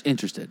talk about I'm it. just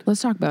interested.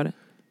 Let's talk about it.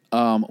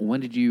 When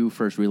did you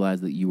first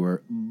realize that you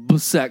were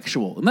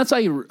bisexual? And that's how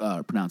you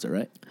pronounce it,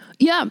 right?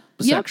 Yeah.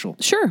 Bisexual.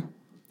 Yep, sure.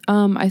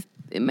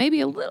 It may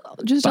be a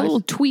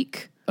little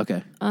tweak.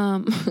 Okay.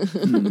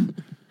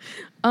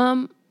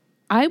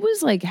 I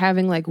was like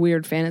having like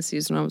weird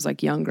fantasies when I was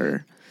like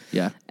younger.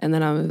 Yeah. And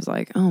then I was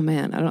like, oh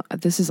man,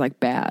 this is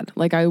like bad.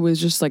 Like I was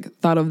just like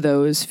thought of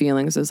those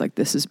feelings as like,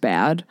 this is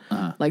bad.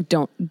 Like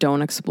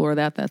don't explore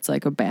that. That's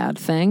like a bad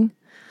thing.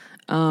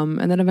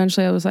 And then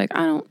eventually I was like,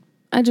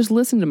 I just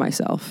listened to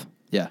myself.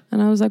 Yeah.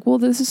 And I was like, well,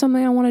 this is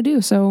something I want to do.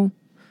 So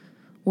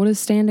what is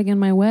standing in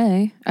my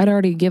way? I'd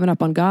already given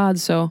up on God.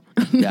 So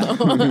Yeah.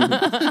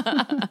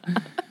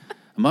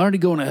 I'm already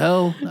going to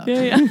hell. No.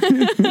 yeah.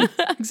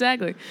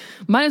 Exactly.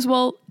 Might as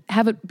well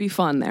have it be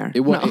fun there.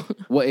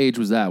 What age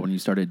was that when you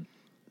started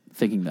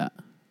thinking that?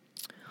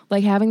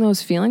 Like having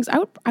those feelings,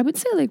 I would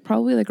say like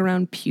probably like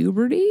around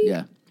puberty.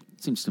 Yeah.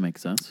 Seems to make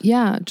sense.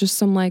 Yeah, just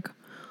some like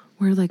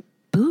where like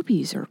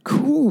boobies are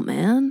cool,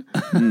 man.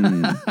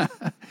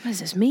 What does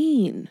this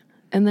mean?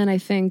 And then I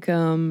think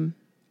And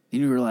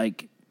you were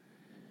like,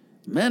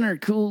 men are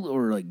cool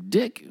or like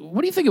dick.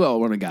 What do you think about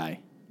when a guy?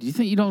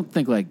 You don't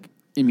think like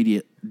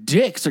immediate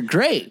dicks are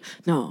great?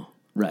 no.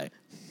 Right.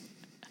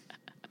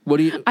 What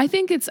do you? I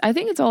think it's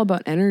all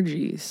about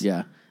energies.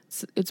 Yeah.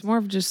 It's more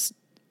of just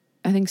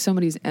I think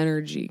somebody's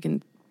energy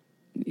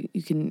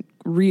you can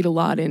read a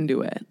lot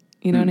into it.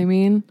 You know what I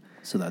mean?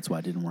 So that's why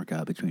it didn't work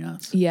out between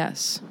us.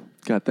 Yes.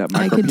 Got that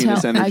I micro could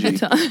penis tell. energy. I could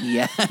tell.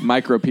 Yeah.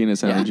 Micro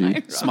penis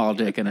energy. Small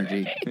dick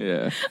energy.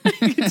 Yeah.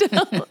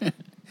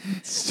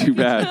 It's too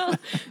bad.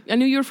 I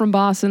knew you were from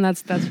Boston.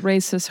 That's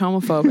racist,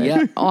 homophobic.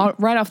 Yeah.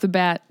 Right off the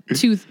bat,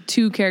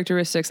 two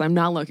characteristics I'm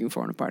not looking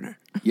for in a partner.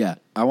 Yeah.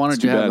 I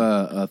wanted too to have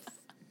bad.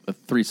 a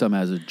threesome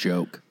as a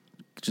joke,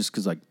 just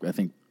because like I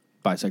think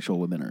bisexual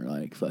women are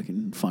like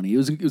fucking funny. It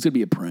was gonna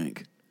be a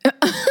prank.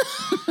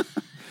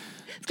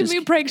 It's gonna be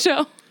a prank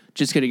show.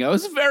 Just kidding. I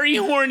was very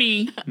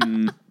horny.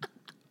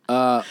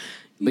 But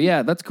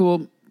yeah, that's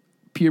cool.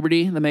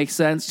 Puberty, that makes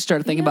sense. You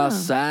started thinking about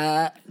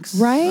sex.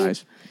 Right?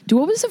 Nice.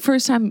 What was the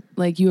first time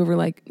like you ever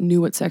like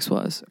knew what sex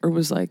was? Or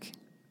was like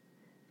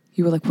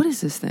you were like, what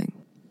is this thing?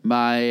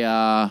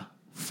 My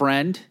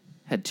friend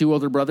had two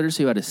older brothers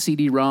who had a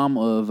CD-ROM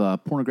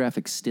of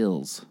pornographic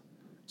stills.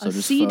 So A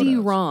just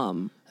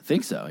CD-ROM. photos. I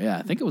think so, yeah.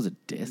 I think it was a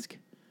disc.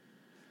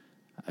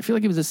 I feel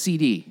like it was a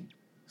CD.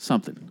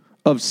 Something.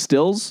 Of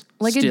stills?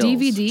 Like Stills. a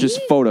DVD?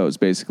 Just photos,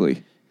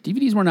 basically.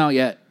 DVDs weren't out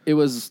yet. It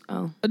was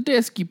Oh. a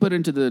disc you put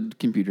into the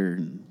computer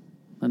and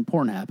then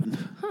porn happened.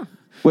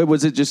 Wait,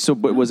 was it just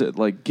was it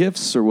like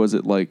GIFs or was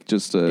it like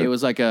just a... It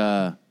was like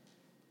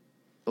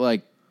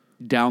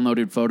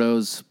downloaded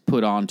photos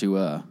put onto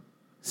a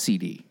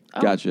CD.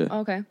 Gotcha.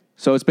 Okay.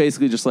 So it's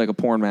basically just like a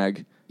porn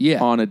mag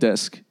on a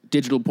disc.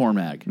 Digital porn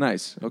mag.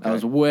 Nice. Okay. I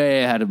was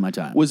way ahead of my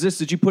time.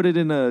 Did you put it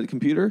in a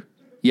computer?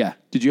 Yeah.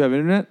 Did you have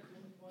internet?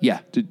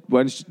 Yeah. Did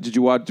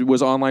you watch?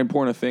 Was online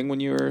porn a thing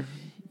when you were?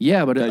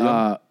 Yeah, but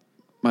young?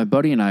 my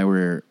buddy and I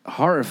were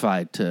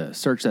horrified to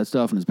search that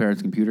stuff on his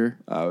parents' computer.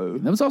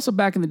 That was also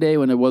back in the day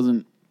when it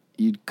wasn't,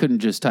 you couldn't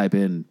just type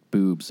in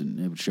boobs and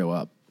it would show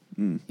up.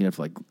 You'd have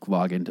to like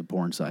log into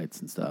porn sites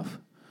and stuff.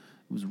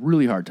 It was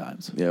really hard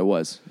times. Yeah, it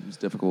was. It was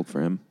difficult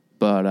for him.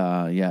 But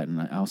yeah,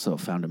 and I also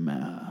found him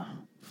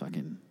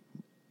fucking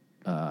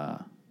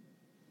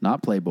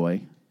not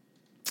Playboy.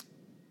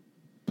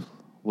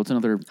 What's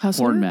another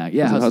Hustler? porn mag?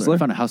 Yeah, Was it Hustler? I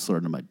found a Hustler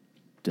under my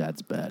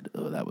dad's bed.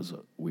 Oh, that was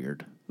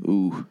weird.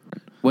 Ooh.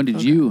 When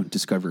did you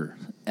discover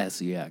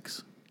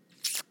sex?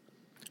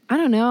 I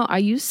don't know. I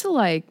used to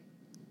I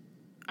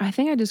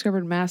think I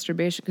discovered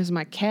masturbation because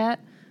my cat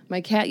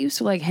used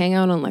to like hang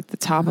out on like the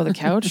top of the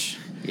couch.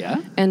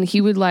 Yeah. And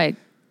he would like,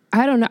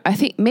 I don't know, I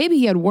think maybe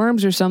he had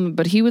worms or something,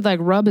 but he would like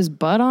rub his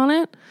butt on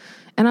it.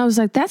 And I was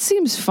like, that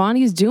seems fun.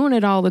 He's doing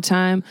it all the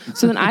time.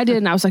 So then I did,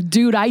 and I was like,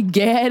 dude, I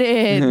get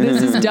it.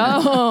 This is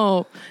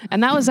dope.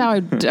 And that was how I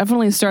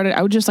definitely started.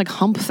 I would just like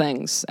hump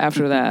things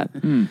after that.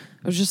 I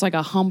was just like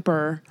a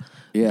humper.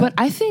 Yeah. But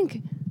I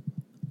think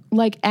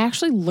like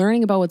actually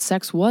learning about what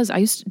sex was,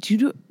 do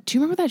you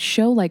remember that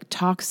show like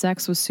Talk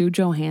Sex with Sue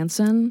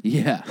Johansson?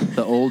 Yeah.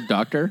 The old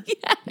doctor?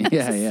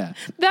 Yes. Yeah.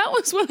 That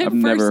was when I've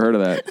never heard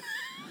of that.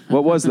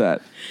 What was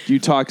that? You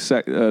talk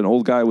an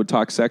old guy would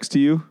talk sex to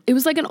you? It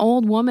was like an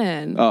old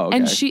woman. Oh, okay.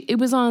 And it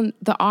was on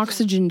the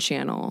Oxygen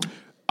channel.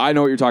 I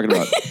know what you're talking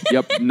about.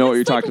 Yep, know what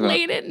you're talking about.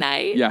 Late at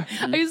night. Yeah.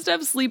 I used to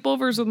have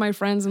sleepovers with my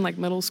friends in like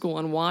middle school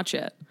and watch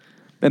it.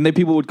 And then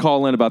people would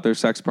call in about their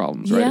sex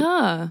problems, right?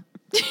 Yeah.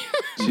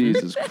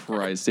 Jesus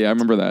Christ. Yeah, I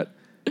remember that.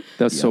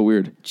 That's so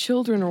weird.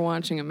 Children are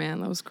watching it,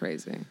 man. That was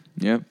crazy.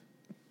 Yeah.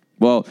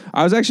 Well,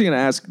 I was actually going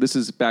to ask, this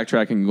is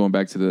backtracking and going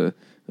back to the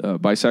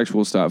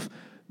bisexual stuff.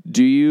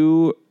 Do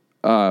you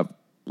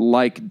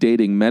like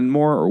dating men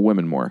more or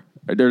women more?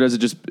 Or does it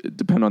just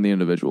depend on the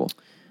individual?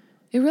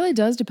 It really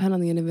does depend on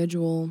the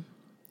individual.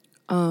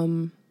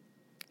 I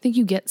think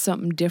you get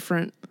something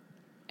different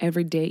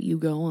every date you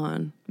go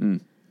on.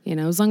 You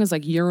know, as long as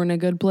like you're in a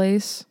good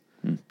place,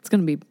 it's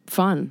going to be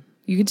fun.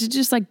 You get to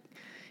just like,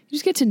 you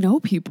just get to know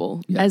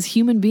people as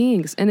human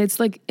beings. And it's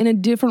like in a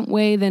different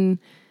way than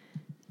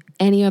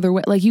any other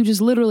way. Like you just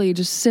literally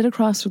just sit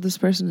across with this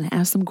person and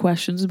ask them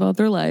questions about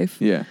their life.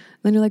 Yeah.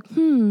 Then you're like,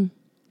 I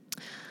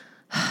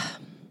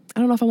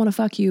don't know if I want to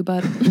fuck you,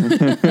 but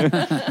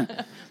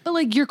but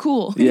like you're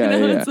cool. Yeah, you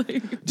know? yeah. It's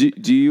like,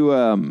 Do you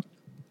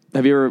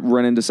have you ever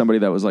run into somebody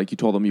that was like, you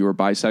told them you were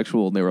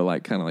bisexual and they were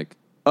like, kind of like,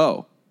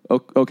 oh,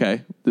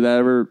 okay. Was that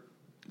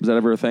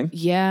ever a thing?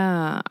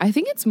 yeah, I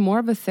think it's more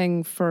of a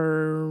thing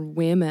for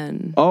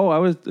women. Oh, I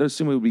was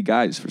assuming it would be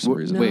guys for some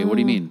reason. Wait, what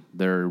do you mean?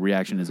 Their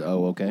reaction is,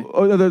 oh, okay.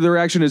 Oh, the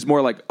reaction is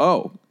more like,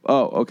 oh,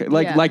 okay.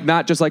 Like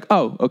not just like,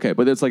 oh, okay,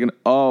 but it's like an,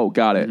 oh,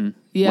 got it.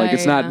 Yeah, like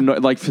it's yeah. not no,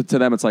 like to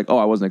them, it's like, oh,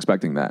 I wasn't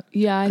expecting that.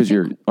 Yeah, I because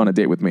you're think- on a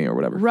date with me or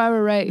whatever.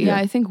 Right. Yeah, Yeah.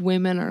 I think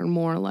women are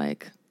more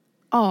like,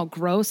 oh,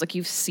 gross. Like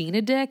you've seen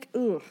a dick.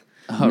 Ugh.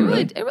 Oh,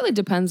 really? It really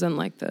depends on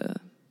like the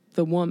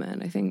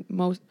woman. I think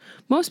most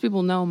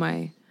people know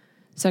my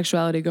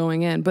sexuality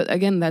going in, but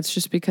again, that's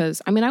just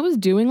because I was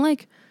doing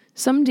like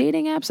some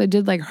dating apps. I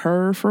did like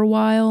Her for a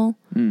while.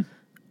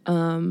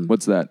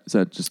 What's that? Is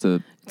that just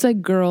a? It's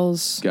like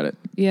girls. Got it.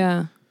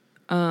 Yeah.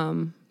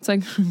 It's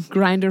like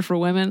Grinder for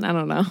women. I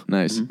don't know.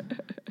 Nice.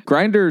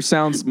 Grinder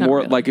sounds more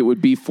really. like it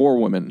would be for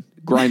women.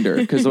 Grinder,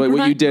 because like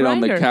what you did on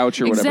the Grindr.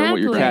 couch or whatever,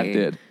 what your cat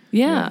Exactly. did.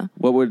 Yeah.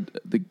 What would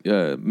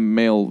the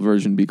male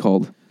version be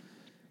called?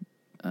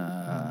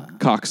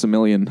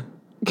 Coxamillion.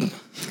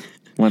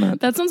 Why not?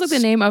 That sounds like the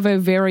name of a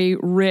very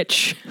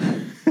rich gay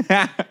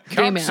man.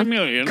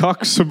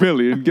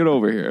 Coxamillion. Get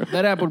over here.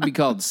 That app would be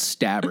called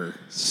Stabber.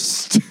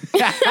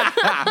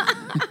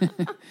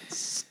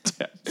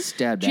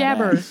 Stab that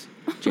Jabber. ass.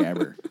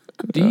 Jabber.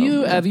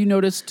 Have you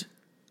noticed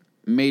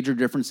major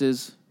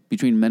differences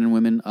between men and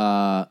women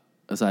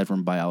aside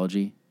from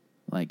biology?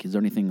 Like, is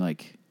there anything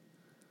like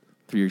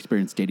through your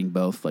experience dating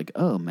both? Like,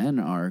 oh, men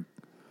are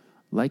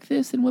like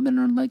this and women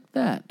are like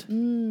that.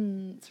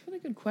 It's a really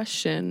good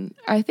question.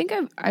 I think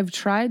I've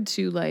tried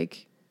to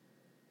like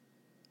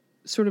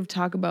sort of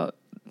talk about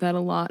that a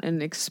lot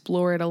and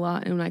explore it a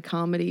lot in my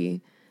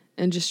comedy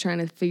and just trying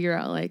to figure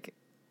out like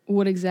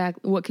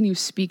what can you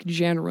speak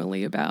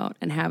generally about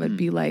and have it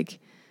be like,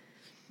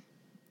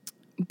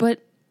 but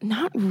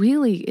not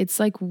really. It's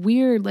like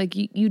weird. Like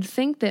you'd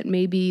think that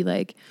maybe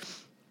like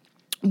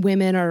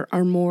women are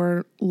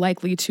more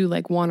likely to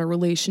like want a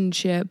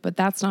relationship, but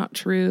that's not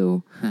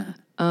true.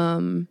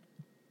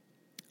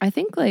 I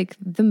think like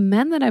the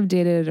men that I've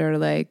dated are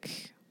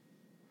like,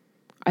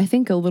 I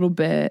think a little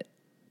bit,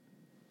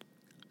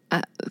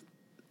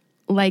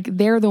 like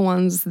they're the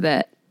ones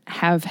that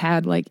have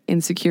had like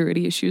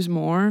insecurity issues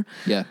more.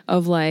 Yeah.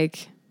 Of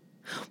like,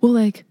 well,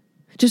 like,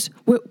 just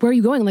where are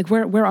you going? Like,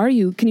 where are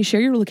you? Can you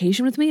share your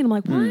location with me? And I'm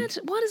like,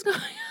 what is going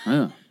on?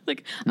 Oh.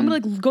 Like, I'm gonna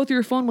like go through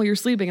your phone while you're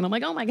sleeping, and I'm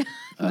like, oh my god,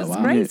 this is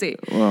wow. crazy.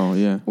 Well,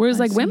 yeah. Whereas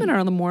like women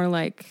are the more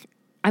like,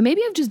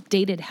 maybe I've just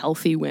dated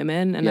healthy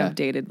women and Yeah. I've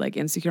dated like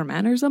insecure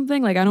men or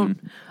something. Like I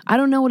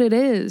don't know what it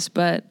is,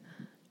 but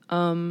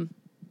Men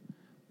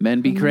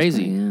be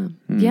crazy.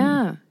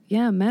 yeah.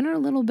 Men are a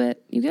little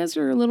bit. You guys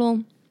are a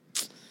little.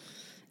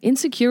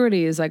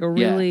 Insecurity is like a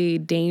really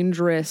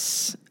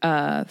dangerous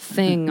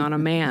thing on a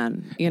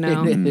man. You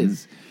know, It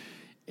is.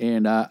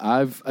 And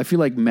I feel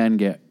like men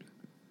get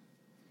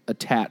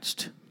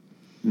attached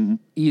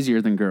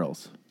easier than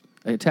girls.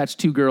 I attach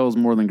to girls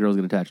more than girls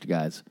get attached to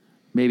guys.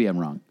 Maybe I'm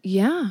wrong.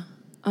 Yeah.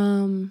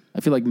 I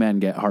feel like men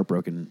get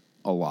heartbroken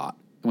a lot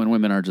when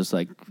women are just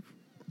like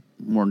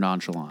more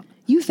nonchalant.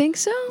 You think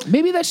so?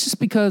 Maybe that's just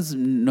because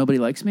nobody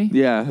likes me.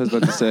 Yeah, I was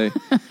about to say.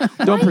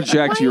 Don't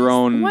project your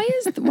own.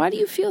 Why do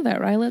you feel that,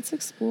 right? Let's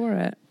explore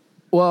it.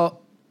 Well,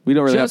 We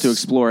don't really have to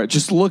Just- explore it.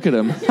 Just look at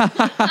him.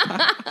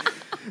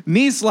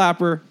 Knee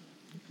slapper.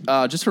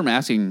 just from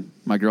asking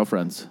my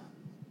girlfriends,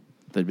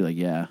 they'd be like,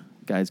 "Yeah,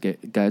 guys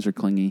are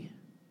clingy."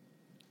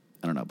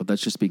 I don't know, but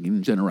that's just speaking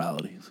in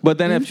generalities. But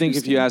then I think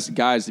if you ask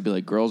guys, they'd be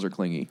like, girls are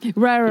clingy.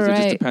 Right. Because it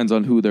just depends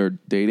on who they're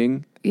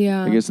dating,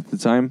 Yeah. I guess, at the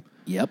time.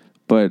 Yep.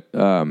 But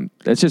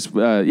it's just,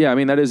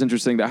 that is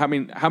interesting. How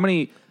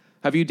many,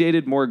 have you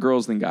dated more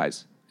girls than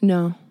guys?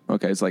 No.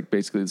 Okay, it's like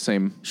basically the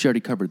same. She already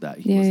covered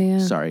that. Yeah.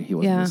 Sorry, he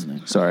wasn't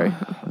Yeah. Sorry,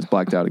 I was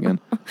blacked out again.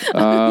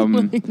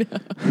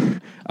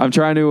 I'm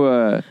trying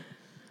to,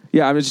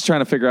 Yeah, I'm just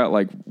trying to figure out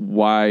like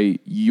why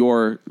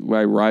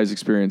Rye's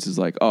experience is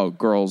like, oh,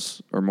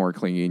 girls are more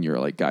clingy, and you're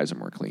like, guys are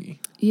more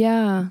clingy.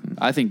 Yeah.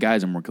 I think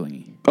guys are more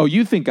clingy. Oh,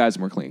 you think guys are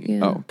more clingy?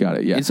 Yeah. Oh, got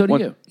it. Yeah, And so do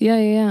you.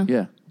 Yeah.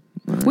 Yeah.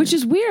 Which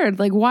is weird.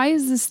 Like, why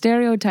is the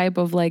stereotype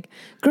of like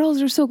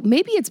girls are so?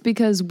 Maybe it's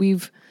because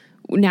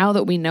now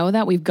that we know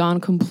that, we've gone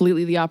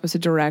completely the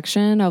opposite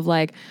direction of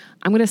like,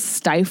 I'm gonna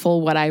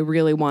stifle what I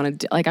really want to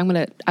do. Like, I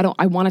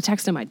want to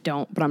text him. I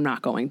don't, but I'm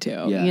not going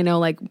to. Yeah. You know,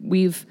 like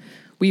we've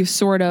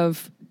sort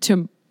of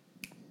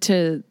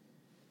to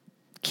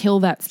kill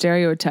that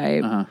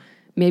stereotype. Uh-huh.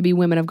 Maybe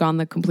women have gone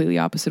the completely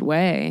opposite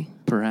way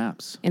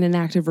Perhaps. in an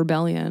act of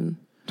rebellion.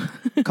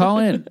 Call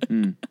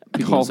in.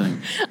 People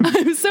listening.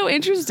 I'm so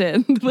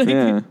interested. Like,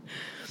 Yeah.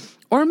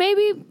 or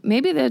maybe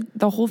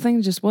the whole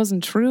thing just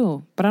wasn't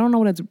true, but I don't know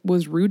what it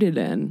was rooted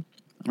in.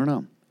 I don't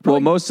know. Well,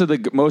 most of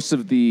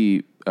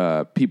the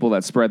people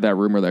that spread that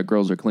rumor that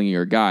girls are clingy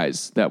are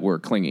guys that were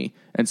clingy,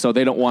 and so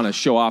they don't want to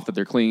show off that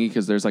they're clingy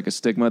because there's like a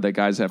stigma that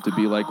guys have to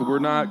be like, we're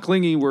not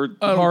clingy, we're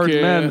hard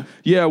care. men.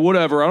 Yeah,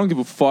 whatever. I don't give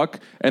a fuck.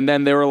 And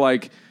then they were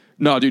like,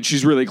 no, dude,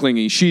 she's really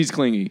clingy. She's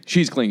clingy.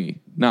 She's clingy.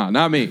 Nah,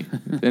 not me.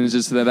 And it's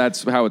just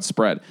that's how it's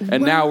spread.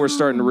 And now we're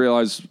starting to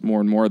realize more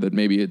and more that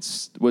maybe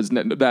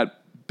that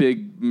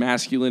big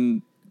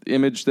masculine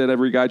image that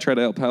every guy tried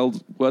to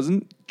upheld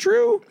wasn't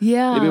true.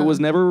 Yeah. Maybe it was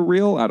never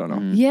real. I don't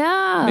know.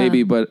 Yeah.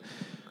 Maybe, but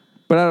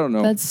I don't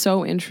know. That's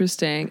so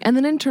interesting. And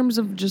then in terms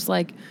of just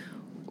I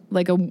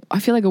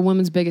feel like a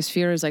woman's biggest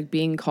fear is like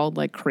being called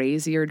like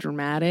crazy or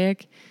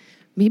dramatic.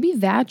 Maybe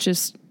that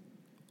just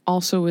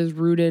also is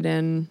rooted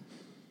in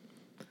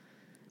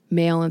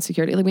male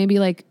insecurity. Like maybe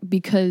like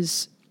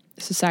because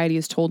society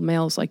has told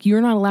males like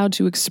you're not allowed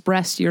to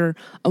express your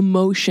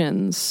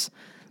emotions,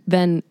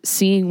 then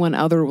seeing when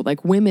other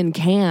like women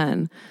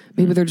can,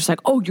 maybe they're just like,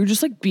 oh, you're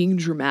just like being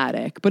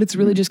dramatic. But it's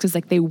really just because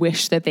like they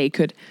wish that they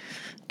could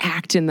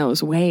act in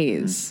those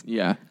ways.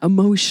 Yeah.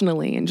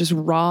 Emotionally and just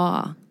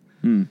raw.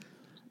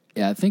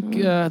 Yeah, I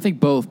think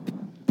both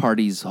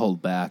parties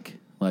hold back.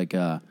 Like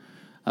I've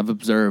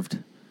observed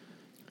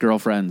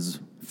girlfriends,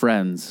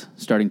 friends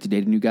starting to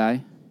date a new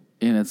guy,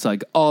 and it's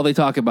like all they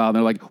talk about. And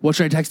they're like, "What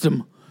should I text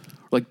him?"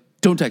 Like,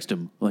 don't text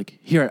him. Like,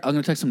 here, I'm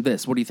gonna text him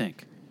this. What do you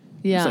think?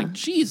 Yeah. It's like,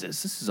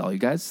 Jesus, this is all you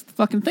guys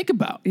fucking think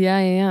about.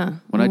 Yeah.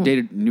 When I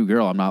dated a new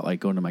girl, I'm not like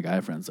going to my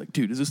guy friends like,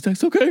 dude, is this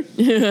text okay?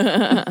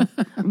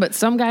 But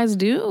some guys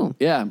do.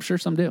 Yeah, I'm sure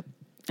some do.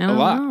 I don't A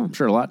lot. know. I'm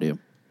sure a lot do.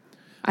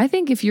 I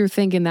think if you're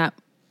thinking that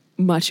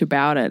much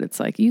about it, it's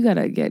like you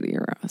gotta get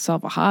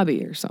yourself a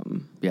hobby or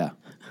something. Yeah.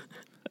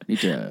 Need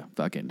to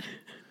fucking.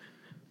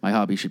 My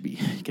hobby should be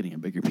getting a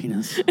bigger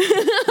penis.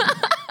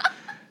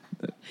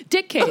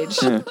 Dick cage.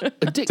 A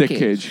dick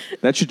cage.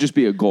 That should just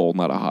be a goal,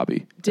 not a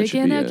hobby. That Dick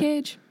should in be a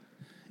cage.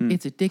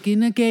 It's a dick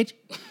in a cage.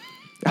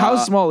 How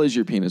small is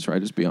your penis, right?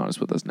 Just be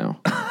honest with us now.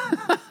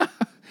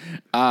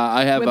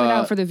 I have. Whip it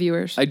out for the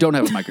viewers. I don't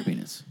have a micro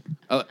penis.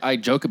 I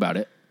joke about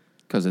it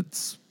because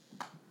it's.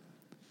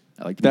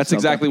 I like to be That's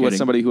exactly what self-deprecating.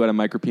 somebody who had a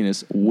micro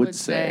penis would Would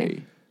say.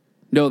 say.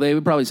 No, they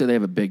would probably say they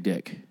have a big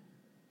dick.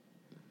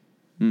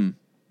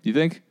 You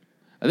think?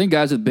 I think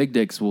guys with big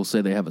dicks will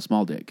say they have a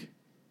small dick.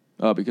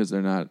 Oh, because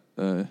they're not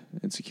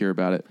insecure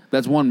about it.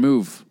 That's one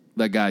move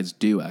that guys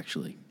do,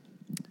 actually.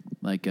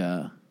 Like,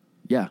 yeah.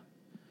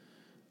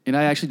 And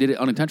I actually did it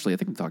unintentionally. I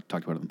think we talked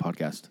about it on the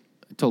podcast.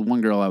 I told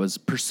one girl I was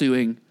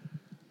pursuing.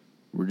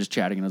 We were just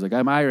chatting, and I was like,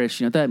 I'm Irish.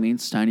 You know what that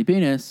means? Tiny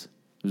penis.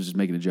 I was just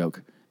making a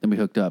joke. Then we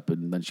hooked up,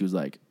 and then she was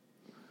like,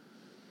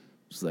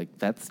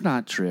 that's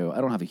not true.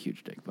 I don't have a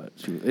huge dick, but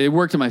it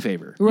worked in my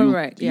favor.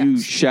 Right. Yeah. You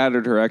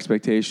shattered her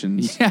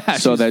expectations Yeah,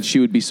 so that she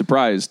would be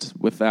surprised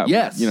with that.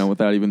 Yes.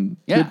 Without even.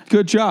 Yeah.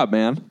 Good job,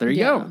 man. There you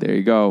Yeah. go. There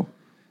you go.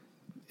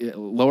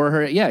 Lower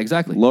her. Yeah,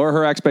 exactly. Lower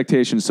her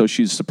expectations so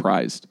she's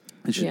surprised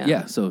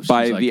Yeah. So she's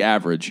by like, the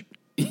average.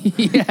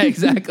 yeah,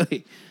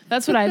 exactly.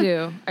 That's what I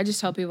do. I just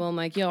tell people, I'm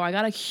like, yo, I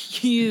got a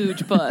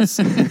huge puss.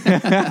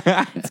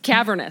 It's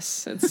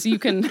cavernous.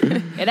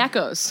 It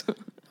echoes.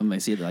 When they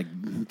see it, they're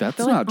like, that's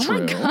They're not like,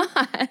 oh true. my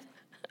God.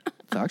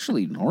 It's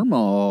actually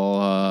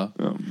normal.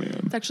 Oh,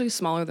 man. It's actually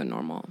smaller than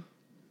normal.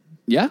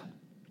 Yeah,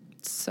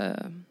 It's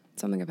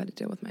something I've had to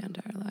deal with my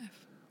entire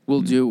life.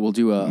 we'll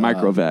do a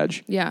Micro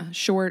vag. Yeah,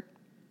 short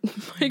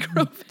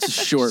micro. It's a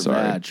short Sorry.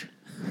 badge.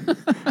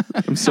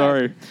 I'm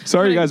sorry.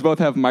 Sorry you guys both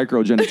have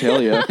micro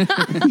genitalia.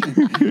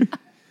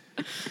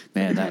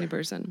 Man, Tiny that,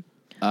 person.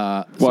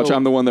 Watch, so-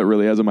 I'm the one that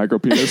really has a micro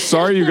penis.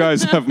 Sorry you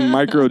guys have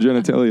micro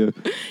genitalia.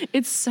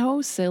 It's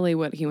so silly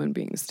what human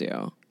beings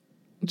do.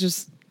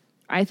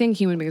 I think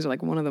human beings are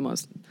like one of the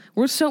most.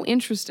 We're so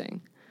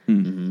interesting.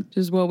 Mm-hmm.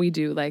 Just what we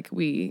do. Like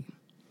we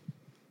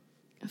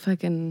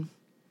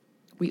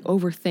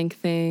overthink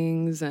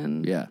things,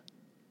 and yeah.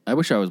 I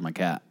wish I was my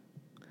cat.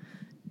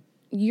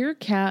 your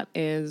cat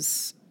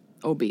is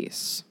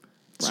obese.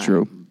 It's right?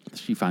 true.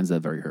 She finds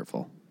that very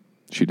hurtful.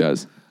 She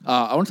does.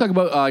 I want to talk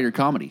about your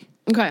comedy.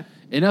 Okay,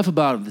 Enough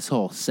about this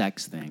whole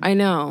sex thing. I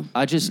know.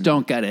 I just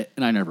don't get it,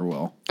 and I never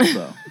will.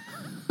 So,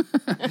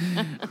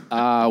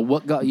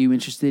 what got you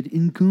interested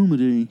in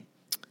comedy?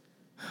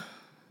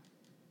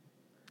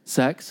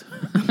 Sex?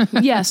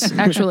 Yes,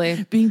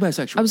 actually. Being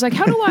bisexual. I was like,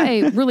 how do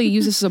I really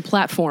use this as a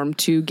platform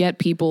to get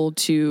people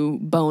to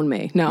bone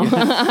me? No.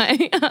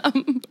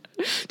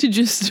 To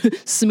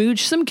just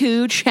smooch some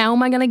cooch. How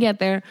am I going to get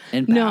there?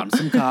 and pound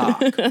some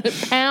cock.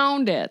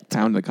 Pound it.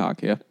 Pound the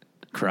cock, yeah.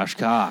 Crush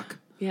cock.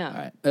 Yeah. All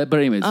right. But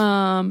anyways.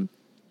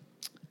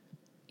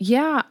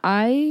 Yeah,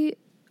 I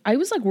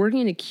was like working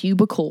in a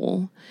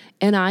cubicle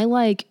and I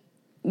like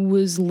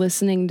was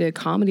listening to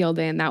comedy all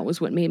day and that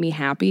was what made me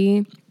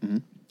happy. Mm-hmm.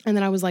 And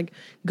then I was like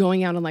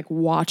going out and like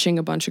watching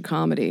a bunch of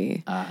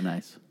comedy.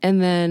 Nice. And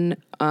then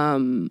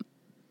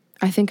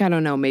I think, I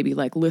don't know, maybe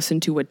like listen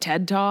to a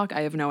TED Talk.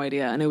 I have no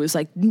idea. And it was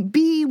like,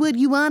 be what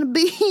you want to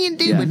be and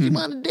do what you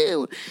want to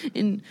do.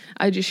 And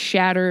I just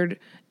shattered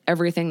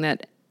everything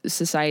that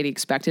society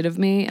expected of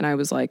me. And I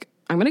was like,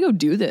 I'm going to go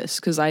do this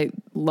because I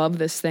love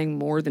this thing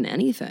more than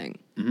anything.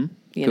 Mm-hmm.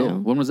 You Cool. know?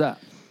 When was that?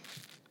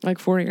 Like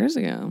 4 years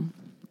ago.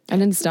 I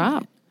didn't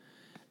stop.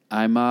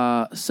 I'm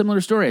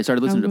similar story. I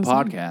started listening to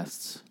How was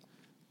podcasts,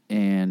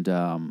 and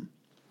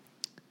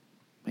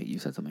wait, you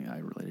said something I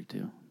related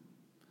to.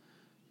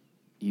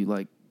 You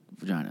like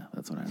vagina?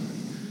 That's what I heard.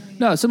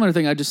 No, similar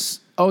thing. I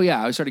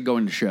started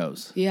going to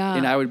shows. Yeah.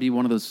 And I would be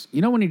one of those.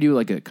 You know when you do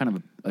like a kind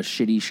of a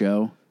shitty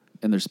show,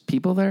 and there's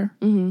people there,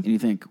 and you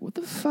think, what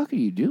the fuck are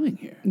you doing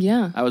here?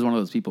 Yeah. I was one of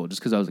those people just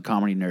because I was a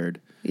comedy nerd.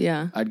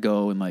 Yeah. I'd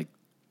go and like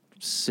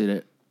sit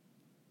at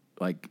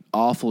like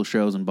awful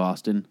shows in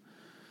Boston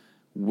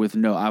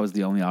I was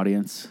the only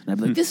audience. And I'd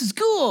be like, this is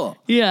cool.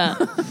 Yeah.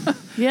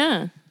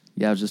 Yeah.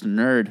 Yeah, I was just a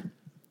nerd.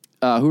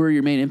 Who are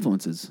your main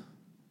influences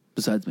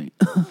besides me?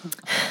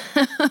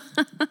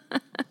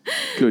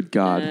 Good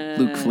God.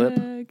 Luke Flip.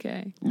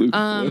 Okay. Luke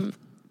Flip.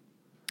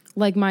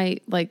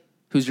 Like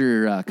Who's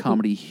your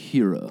comedy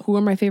hero? who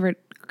are my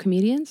favorite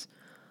comedians?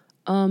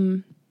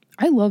 I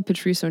love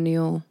Patrice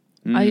O'Neill.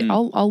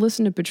 I'll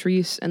listen to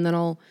Patrice and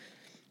then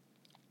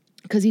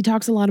because he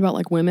talks a lot about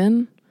like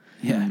women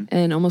Yeah.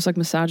 and almost like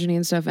misogyny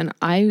and stuff. And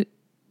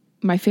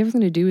my favorite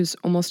thing to do is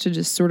almost to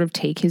just sort of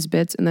take his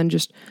bits and then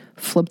just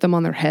flip them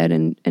on their head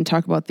and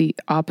talk about the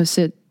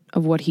opposite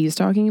of what he's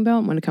talking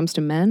about when it comes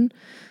to men.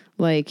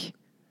 Like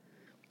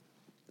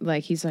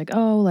he's like,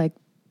 oh, like,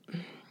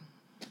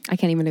 I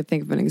can't even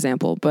think of an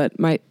example, but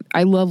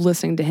I love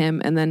listening to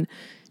him and then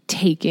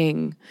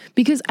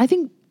because I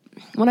think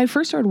when I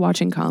first started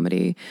watching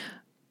comedy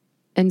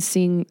and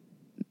seeing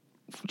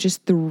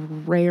just the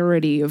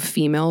rarity of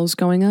females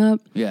going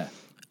up, Yeah.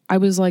 I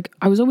was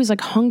always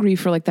like hungry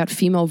for like that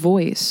female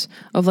voice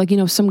of like, you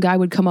know, some guy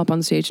would come up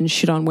on stage and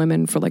shit on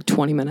women for like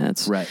 20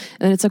 minutes. Right.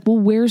 And it's like, well,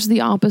 where's the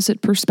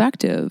opposite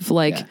perspective?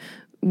 Like,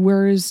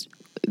 where's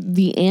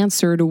the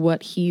answer to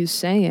what he's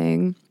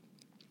saying?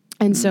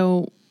 And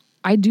so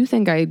I do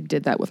think I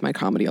did that with my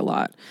comedy a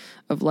lot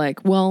of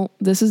like, well,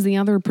 this is the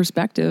other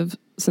perspective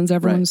since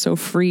everyone's so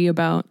free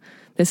about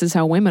this is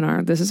how women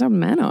are, this is how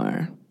men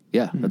are.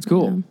 Yeah, that's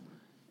cool.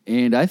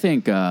 And I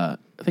think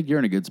you're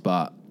in a good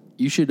spot.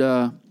 You should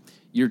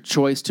your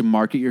choice to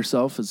market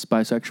yourself as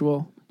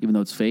bisexual, even though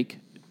it's fake.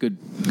 Good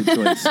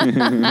choice.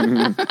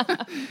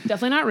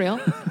 Definitely not real.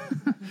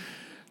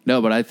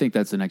 No, but I think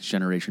that's the next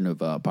generation of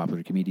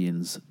popular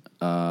comedians,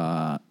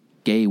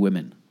 gay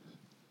women,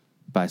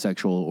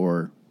 bisexual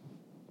or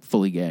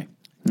fully gay.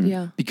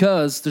 Yeah.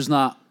 Because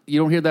you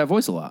don't hear that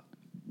voice a lot.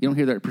 You don't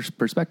hear that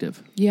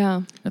perspective.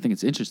 Yeah. I think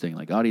it's interesting,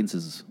 like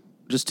audiences,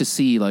 just to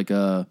see like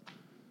a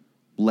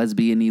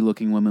lesbian-y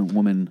looking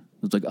woman.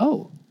 It's like,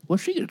 oh,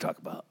 what's she going to talk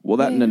about? Well,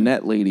 that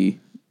Nanette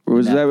lady,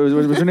 was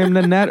her name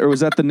Nanette, or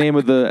was that the name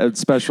of the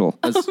special?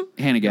 That's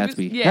Hannah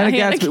Gatsby. Yeah. Hannah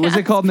Hannah Gatsby. Was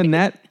it called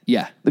Nanette?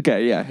 Yeah.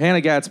 Okay, yeah,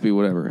 Hannah Gatsby,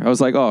 whatever. I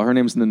was like, oh, her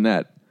name's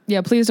Nanette.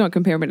 Yeah, please don't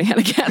compare me to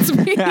Hannah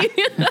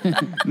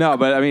Gatsby. No,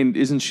 but I mean,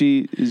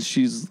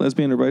 she's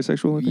lesbian or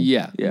bisexual? I think?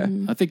 Yeah. Yeah.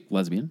 I think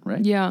lesbian,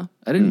 right? Yeah.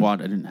 I haven't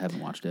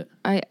watched it.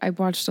 I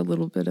watched a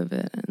little bit of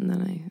it and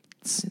then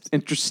It's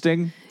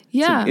interesting.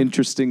 Yeah. It's an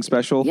interesting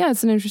special. Yeah,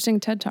 it's an interesting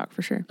TED Talk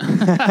for sure.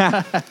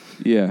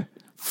 Yeah.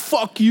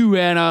 Fuck you,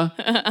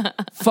 Anna.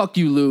 Fuck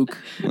you, Luke.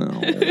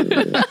 Well,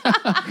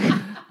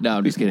 No,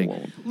 I'm just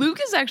kidding. Luke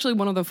is actually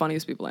one of the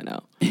funniest people I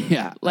know.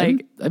 Yeah.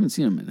 Like- I haven't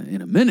seen him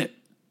in a minute.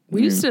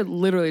 We used to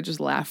literally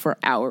just laugh for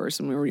hours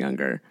when we were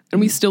younger.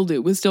 And we still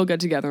do. We still get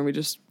together and we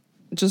just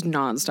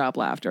nonstop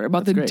laughter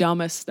about the great.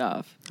 dumbest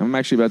stuff. I'm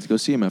actually about to go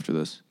see him after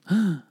this.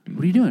 What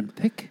are you doing?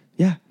 Pick.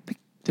 Yeah.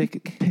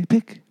 Pick.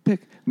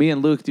 Me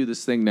and Luke do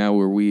this thing now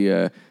where we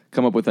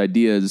come up with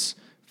ideas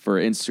for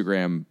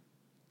Instagram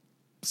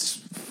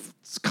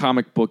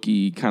comic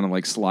booky kind of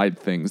like slide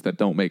things that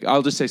don't make.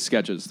 I'll just say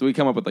sketches. We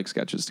come up with like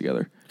sketches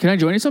together. Can I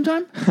join you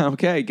sometime?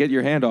 Okay, get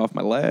your hand off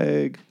my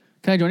leg.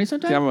 Can I join you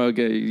sometime? Yeah,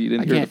 okay, you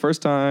didn't hear it the can't.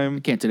 first time. I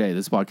can't today.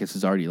 This podcast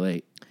is already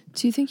late.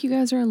 Do you think you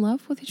guys are in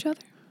love with each other?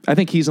 I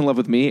think he's in love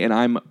with me, and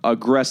I'm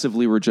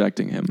aggressively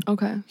rejecting him.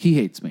 Okay. He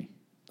hates me.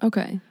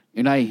 Okay.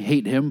 And I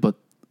hate him, but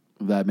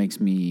that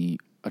makes me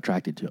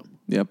attracted to him.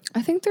 Yep.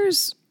 I think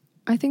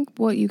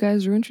what you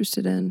guys are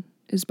interested in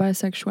is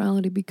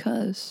bisexuality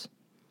because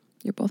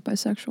you're both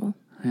bisexual.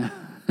 Yeah.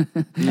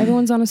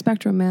 Everyone's on a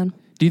spectrum, man.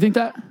 Do you think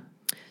that?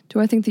 Do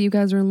I think that you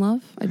guys are in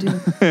love? I do.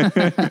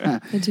 I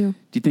do. Do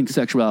you think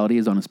sexuality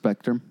is on a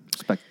spectrum?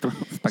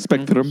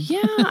 Spectrum.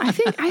 Yeah,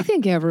 I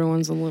think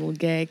everyone's a little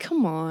gay.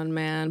 Come on,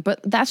 man. But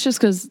that's just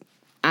because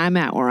I'm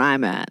at where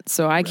I'm at,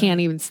 so I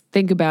can't even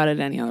think about it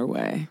any other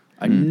way.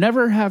 I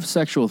never have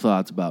sexual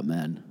thoughts about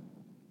men.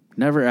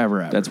 Never,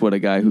 ever, ever. That's what a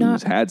guy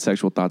who's had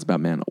sexual thoughts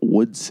about men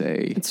would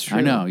say. It's true.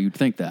 I know. You'd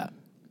think that.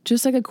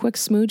 Just like a quick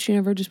smooch. You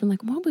never just been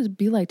like, what would it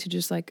be like to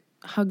just like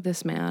hug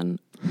this man?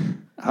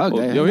 Hug.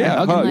 Oh, yeah.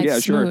 hug. Hug. Like yeah,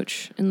 sure.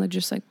 smooch and like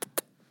just a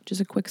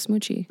quick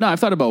smoochy. No, I've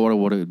thought about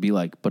what it would be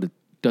like, but it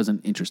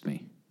doesn't interest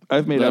me.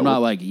 I've made But out I'm not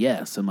with, like,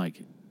 yes. I'm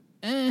like,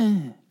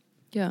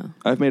 Yeah.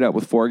 I've made out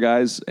with 4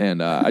 guys,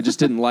 and I just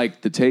didn't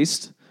like the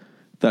taste.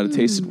 Thought it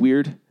tasted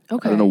weird.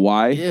 Okay. I don't know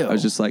why. Ew. I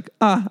was just like,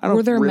 I don't.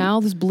 Were their really-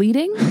 mouths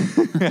bleeding?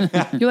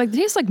 You're like, it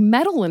tastes like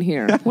metal in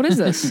here. What is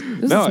this? Is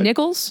No, this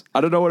nickels?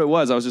 I don't know what it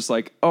was. I was just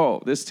like,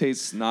 oh, this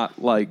tastes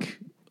not like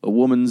a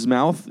woman's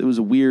mouth. It was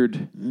a weird.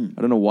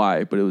 I don't know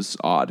why, but it was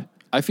odd.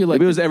 I feel like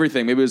Maybe it was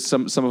everything. Maybe it was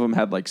some of them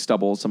had like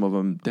stubble, some of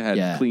them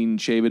had clean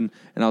shaven,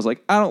 and I was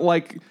like, I don't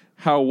like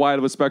how wide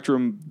of a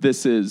spectrum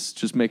this is.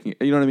 Just making,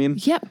 you know what I mean?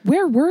 Yeah.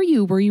 Where were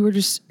you? Where you were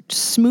just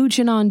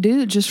smooching on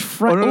dudes,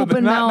 just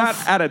open mouth?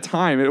 Not at a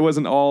time. It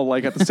wasn't all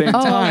like at the same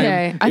Oh, time.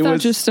 okay. I It thought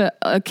was, just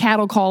a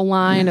cattle call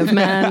line of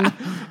men.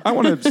 I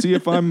want to see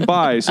if I'm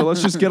bi, so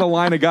let's just get a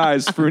line of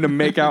guys for me to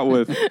make out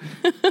with.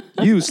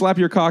 You slap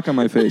your cock on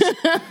my face.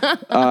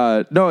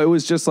 No, it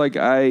was just like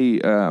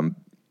I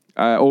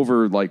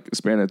over like a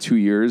span of 2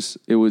 years,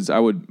 I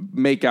would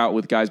make out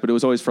with guys, but it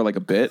was always for like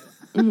a bit.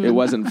 It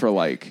wasn't for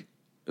like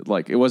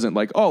it wasn't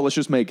like, oh, let's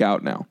just make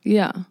out now.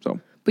 Yeah.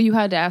 So, But you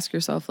had to ask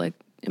yourself, like,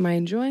 am I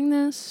enjoying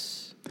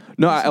this?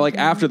 no, I like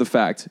after the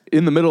fact,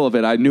 in the middle of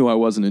it, I knew I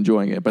wasn't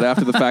enjoying it, but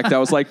after the fact, I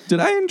was like,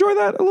 did I enjoy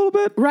that a little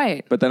bit?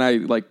 Right. But then I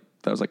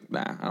was like,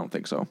 nah, I don't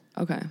think so.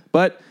 Okay.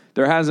 But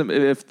there hasn't,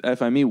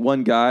 if I meet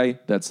one guy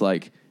that's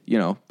like,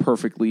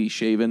 perfectly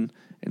shaven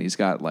and he's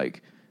got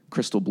like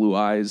crystal blue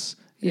eyes,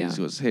 Yeah. he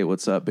goes, hey,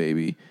 what's up,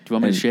 baby? do you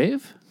want me to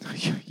shave?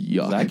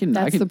 Yuck. I can.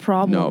 That's the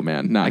problem. No,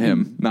 man, not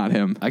him. Not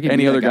him. I can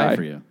Any be other that guy guy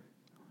for you.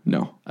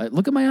 No.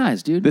 Look at my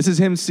eyes, dude. This is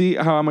him. See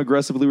how I'm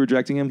aggressively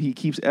rejecting him? He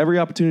keeps every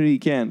opportunity he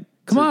can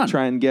Come to on.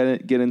 try and get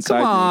inside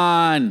Come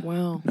on.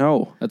 Wow. me.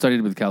 No. That's what I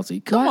did with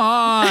Kelsey. Come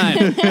on.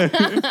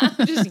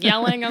 Just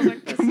yelling. I was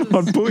like, Come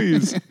on,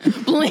 please.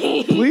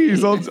 please.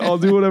 Please, I'll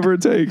do whatever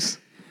it takes.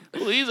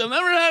 Please, I've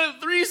never had a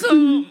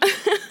threesome.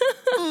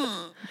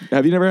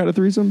 Have you never had a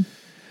threesome?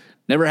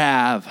 Never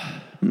have.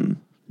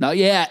 Not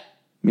yet,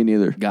 Me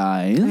neither.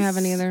 guys. I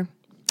haven't either.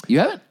 You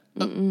haven't?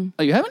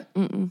 Oh, you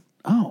haven't?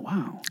 Oh,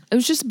 wow. It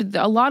was just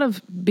a lot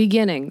of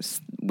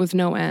beginnings with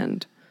no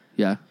end.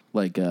 Yeah.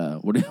 Like,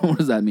 what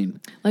does that mean?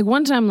 Like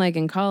one time, like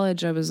in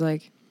college, I was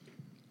like,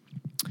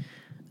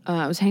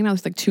 I was hanging out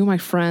with like 2 of my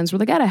friends. We're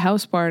like at a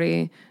house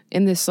party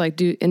in this like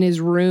dude in his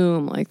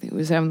room, like he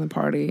was having the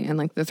party, and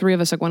like the 3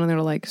 of us like went in there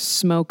to like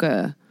smoke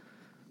I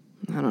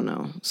don't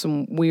know,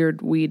 some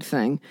weird weed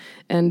thing,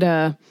 and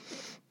I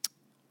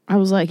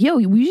was like, yo,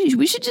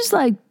 we should just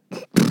like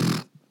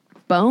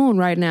bone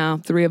right now,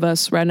 3 of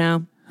us right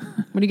now.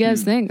 What do you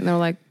guys think? And they were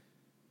like,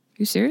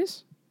 you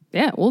serious?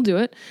 Yeah, we'll do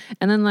it.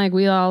 And then like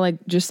we all like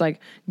just like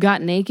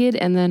got naked,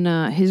 and then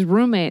his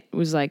roommate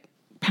was like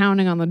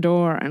pounding on the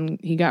door, and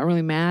he got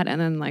really mad, and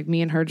then like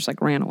me and her just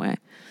like ran away.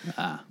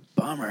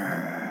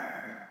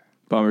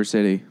 Bummer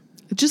City.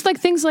 Just like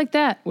things like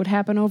that would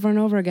happen over and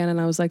over again,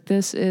 and I was like,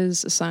 this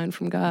is a sign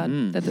from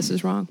God that this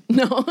is wrong.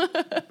 No.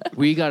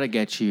 We got to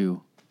get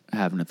you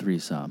having a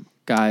threesome.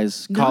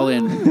 Guys, call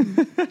in.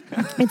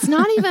 It's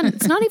not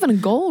even a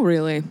goal,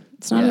 really.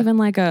 It's not even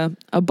like a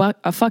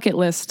fuck it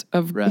list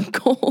of Right.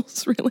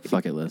 goals, really.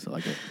 Fuck it, Liz. I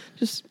like it.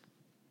 Just,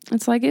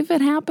 it's like if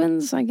it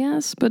happens, I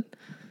guess, but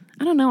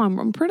I don't know.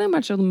 I'm pretty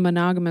much a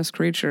monogamous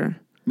creature.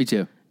 Me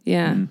too.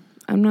 Yeah.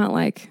 I'm not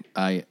like,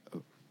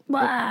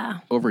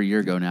 Over a year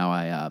ago now,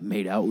 I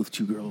made out with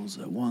 2 girls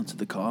at once at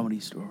the Comedy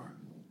Store.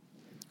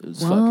 It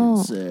was whoa.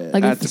 fucking sick.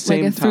 Like At the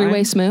same like a 3-way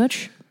time?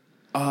 smooch?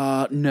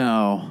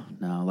 No.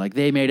 Like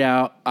they made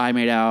out, I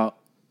made out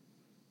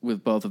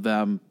with both of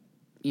them.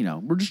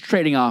 We're just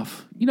trading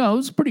off. It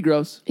was pretty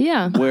gross.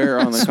 Yeah. Where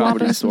on the Swapping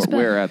comedy some store? spit.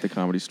 Where at the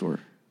comedy store?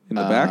 In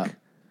the back?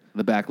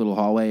 The back little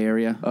hallway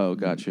area Oh,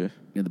 gotcha.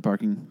 near the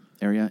parking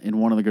area. And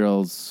one of the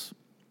girls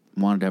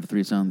wanted to have a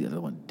threesome. The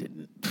other one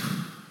didn't.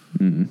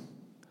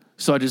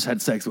 So I just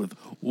had sex with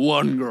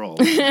one girl.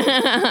 Dude,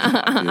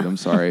 I'm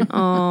sorry.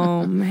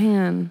 Oh,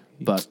 man.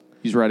 But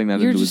He's writing that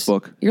into his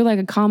book. You're like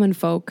a common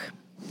folk.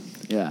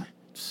 yeah,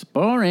 it's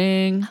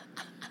boring.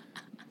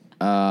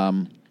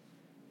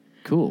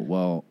 Cool.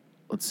 Well,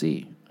 let's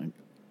see. I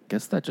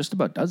guess that just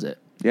about does it.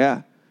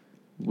 Yeah.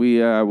 We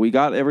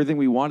got everything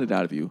we wanted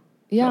out of you.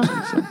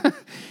 Yeah.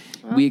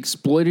 We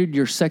exploited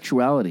your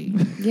sexuality.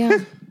 Yeah.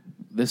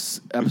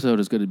 This episode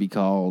is going to be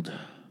called...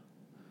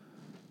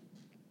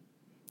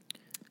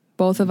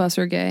 Both of us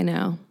are gay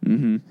now.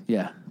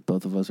 Yeah,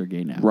 both of us are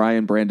gay now.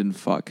 Ryan Brandon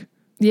fuck.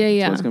 Yeah, That's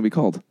yeah. what it's going to be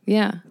called.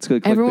 Yeah. It's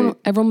good Everyone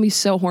clickbait. will be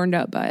so horned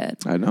up by it.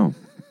 I know.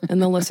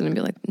 And they'll listen and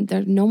be like,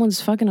 no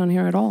one's fucking on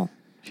here at all.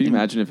 Can you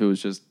imagine if it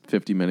was just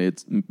 50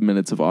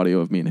 minutes of audio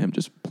of me and him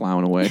just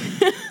plowing away,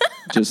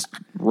 just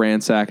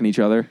ransacking each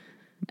other?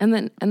 And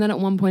then at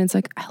one point it's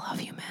like, I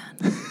love you,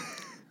 man.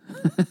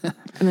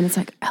 And then it's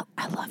like,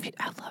 I love you.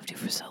 I've loved you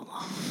for so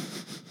long.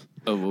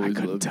 I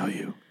couldn't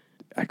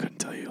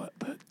tell you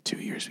the 2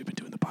 years we've been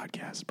doing the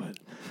podcast, but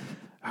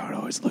I would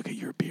always look at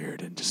your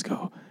beard and just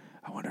go,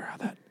 I wonder how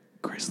that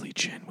grizzly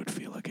chin would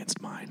feel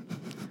against mine.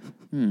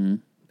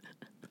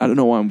 I don't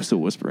know why I'm still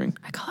whispering.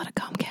 I call it a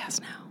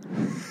Comcast now.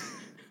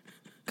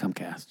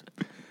 Comcast.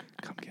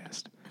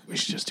 We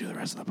should just do the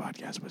rest of the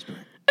podcast whispering.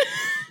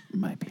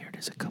 My beard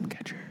is a cum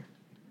catcher.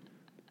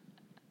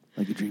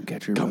 Like a dream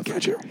catcher. Cum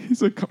catcher.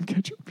 He's a cum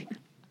catcher beard.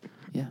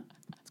 Yeah,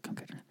 it's cum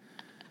catcher.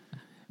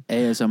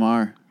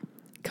 ASMR.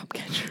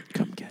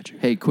 Comcatcher.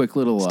 Hey, quick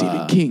little...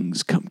 Stephen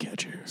King's cum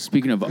catcher.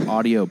 Speaking of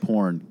audio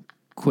porn,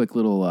 quick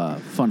little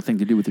fun thing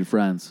to do with your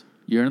friends.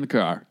 You're in the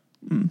car.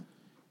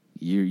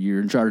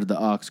 You're in charge of the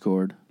aux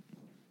cord.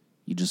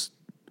 You just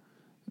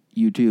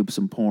YouTube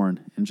some porn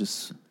and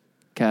just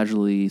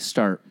casually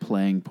start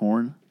playing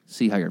porn.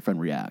 See how your friend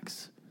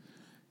reacts.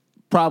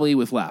 Probably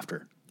with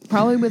laughter.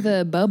 Probably with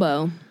a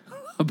bobo.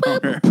 A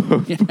boner.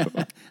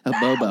 A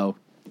bobo.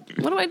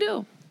 What do I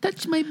do?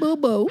 Touch my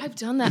bobo. I've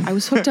done that. I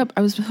was hooked up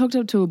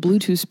to a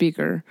Bluetooth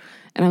speaker,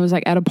 and I was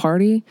like at a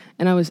party,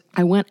 and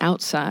I went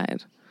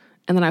outside,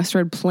 and then I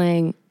started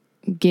playing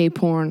gay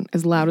porn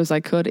as loud as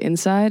I could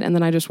inside, and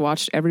then I just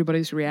watched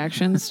everybody's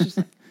reactions. Just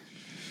like,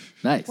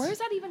 Nice. where is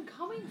that even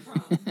coming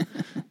from?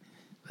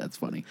 That's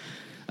funny.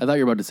 I thought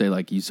you were about to say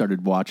like you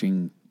started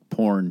watching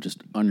porn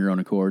just on your own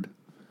accord.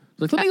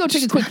 Like, let me go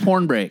take a quick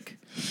porn break.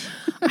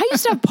 I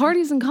used to have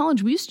parties in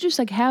college. We used to just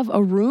like have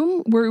a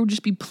room where it would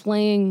just be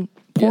playing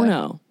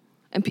porno,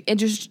 and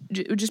it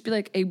would just be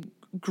like a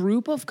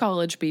group of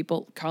college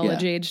people,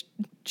 college-aged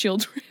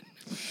children,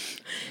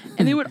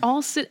 and they would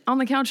all sit on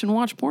the couch and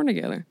watch porn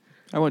together.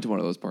 I went to one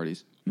of those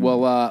parties.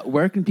 Well,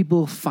 where can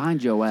people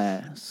find your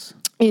ass?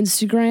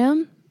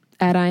 Instagram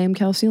at I am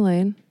Kelsey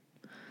Lane.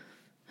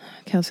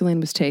 Kelsey Lane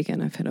was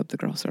taken. I've hit up the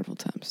girl several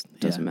times.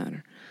 Doesn't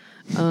matter.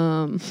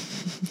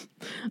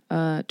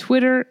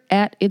 Twitter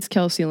at It's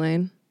Kelsey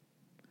Lane.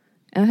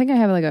 And I think I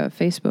have like a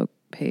Facebook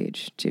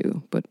page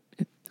too, but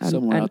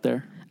Somewhere out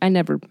there. I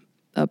never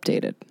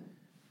updated.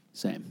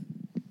 Same.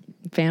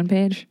 Fan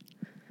page?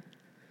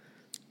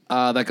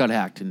 That got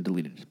hacked and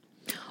deleted.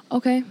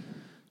 Okay.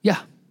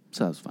 Yeah.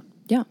 So that was fun.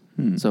 Yeah.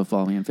 So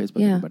follow me on Facebook,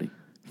 Yeah. everybody.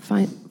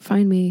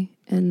 Find me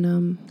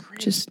and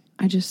just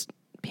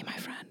be my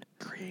friend.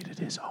 Created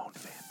his own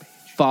fan page.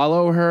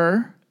 Follow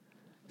her.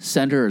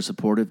 Send her a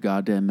supportive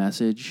goddamn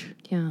message.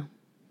 Yeah.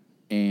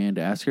 And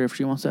ask her if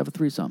she wants to have a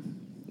threesome.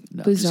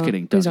 No, Please just don't.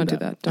 kidding. Please don't do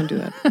that. Don't do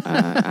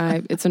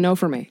that. It's a no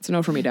for me. It's a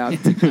no for me, dog.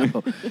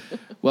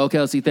 Well,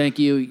 Kelsey, thank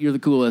you. You're the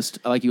coolest.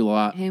 I like you a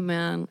lot. Hey,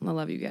 man. I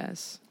love you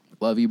guys.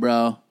 Love you,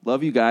 bro.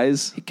 Love you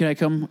guys. Can I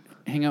come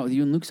hang out with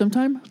you and Luke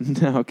sometime?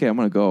 No, okay, I'm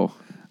going to go. All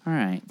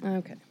right.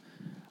 Okay.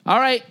 All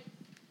right.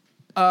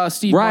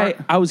 Steve. Right.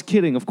 I was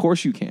kidding. Of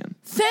course you can.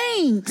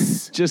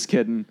 Thanks. Just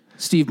kidding.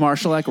 Steve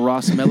Marshallek,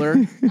 Ross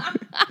Miller.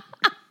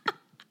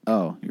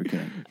 Oh, you're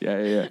kidding.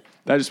 Yeah.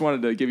 I just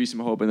wanted to give you some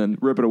hope and then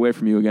rip it away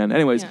from you again.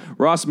 Anyways, Yeah.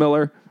 Ross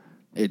Miller.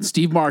 It's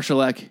Steve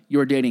Marshallek. You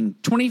are donating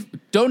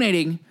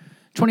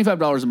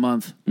 $25 a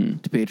month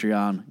to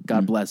Patreon.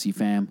 God bless you,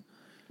 fam.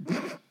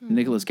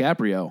 Nicholas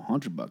Caprio,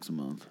 $100 a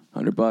month.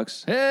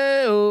 $100.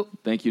 Hey,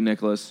 Thank you,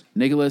 Nicholas.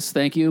 Nicholas,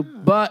 thank you,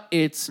 but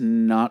it's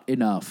not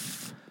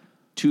enough.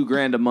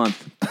 $2,000 a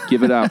month.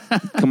 Give it up.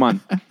 Come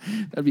on.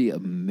 That'd be He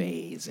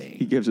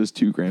amazing. gives us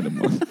 $2,000 a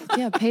month.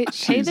 Yeah, pay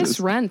Jesus. this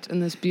rent in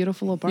this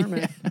beautiful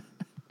apartment.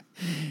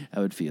 I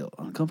would feel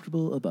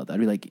uncomfortable about that. I'd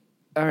be like,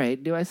 all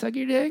right, do I suck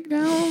your dick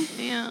now?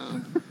 Yeah.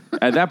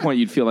 At that point,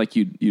 you'd feel like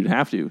you'd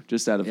have to,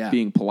 just out of Yeah.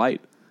 being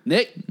polite.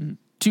 Nick,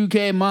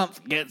 $2K a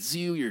month gets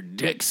you your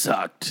dick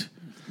sucked.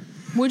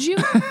 Would you?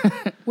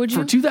 For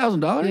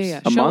 $2,000?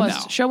 Yeah. A Show month?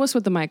 us. Show us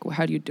with the mic.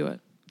 How do you do it?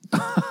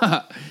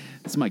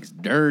 This mic's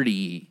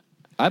dirty.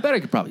 I bet I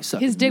could probably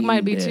suck His a dick mean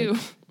might be dick. too.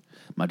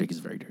 My dick is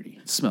very dirty.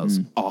 It smells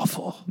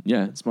awful.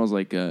 Yeah, it smells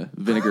like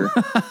vinegar.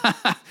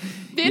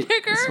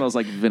 Vinegar. It smells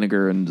like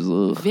vinegar and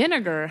ugh.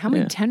 Vinegar. How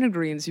many Yeah. tender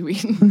greens you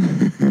eating?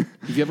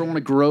 If you ever want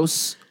to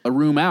gross a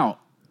room out,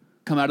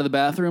 come out of the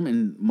bathroom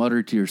and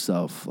mutter to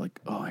yourself, like,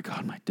 oh my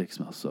God, my dick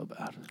smells so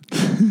bad.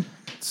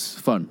 It's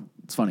fun.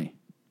 It's funny.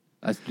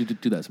 I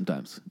do that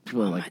sometimes.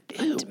 People are like,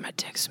 ew. My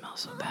dick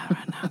smells so bad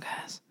right now,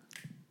 guys.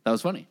 That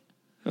was funny.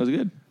 That was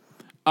good.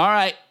 All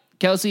right,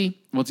 Kelsey,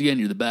 once again,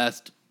 you're the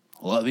best.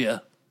 Love you.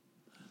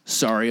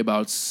 Sorry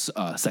about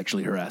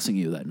sexually harassing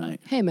you that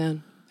night. Hey,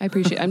 man. I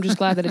appreciate it. I'm just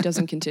glad that it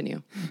doesn't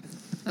continue.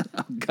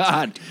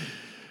 God.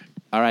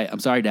 All right, I'm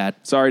sorry, Dad.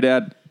 Sorry,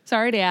 Dad.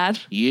 Sorry, Dad.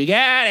 You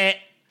got it.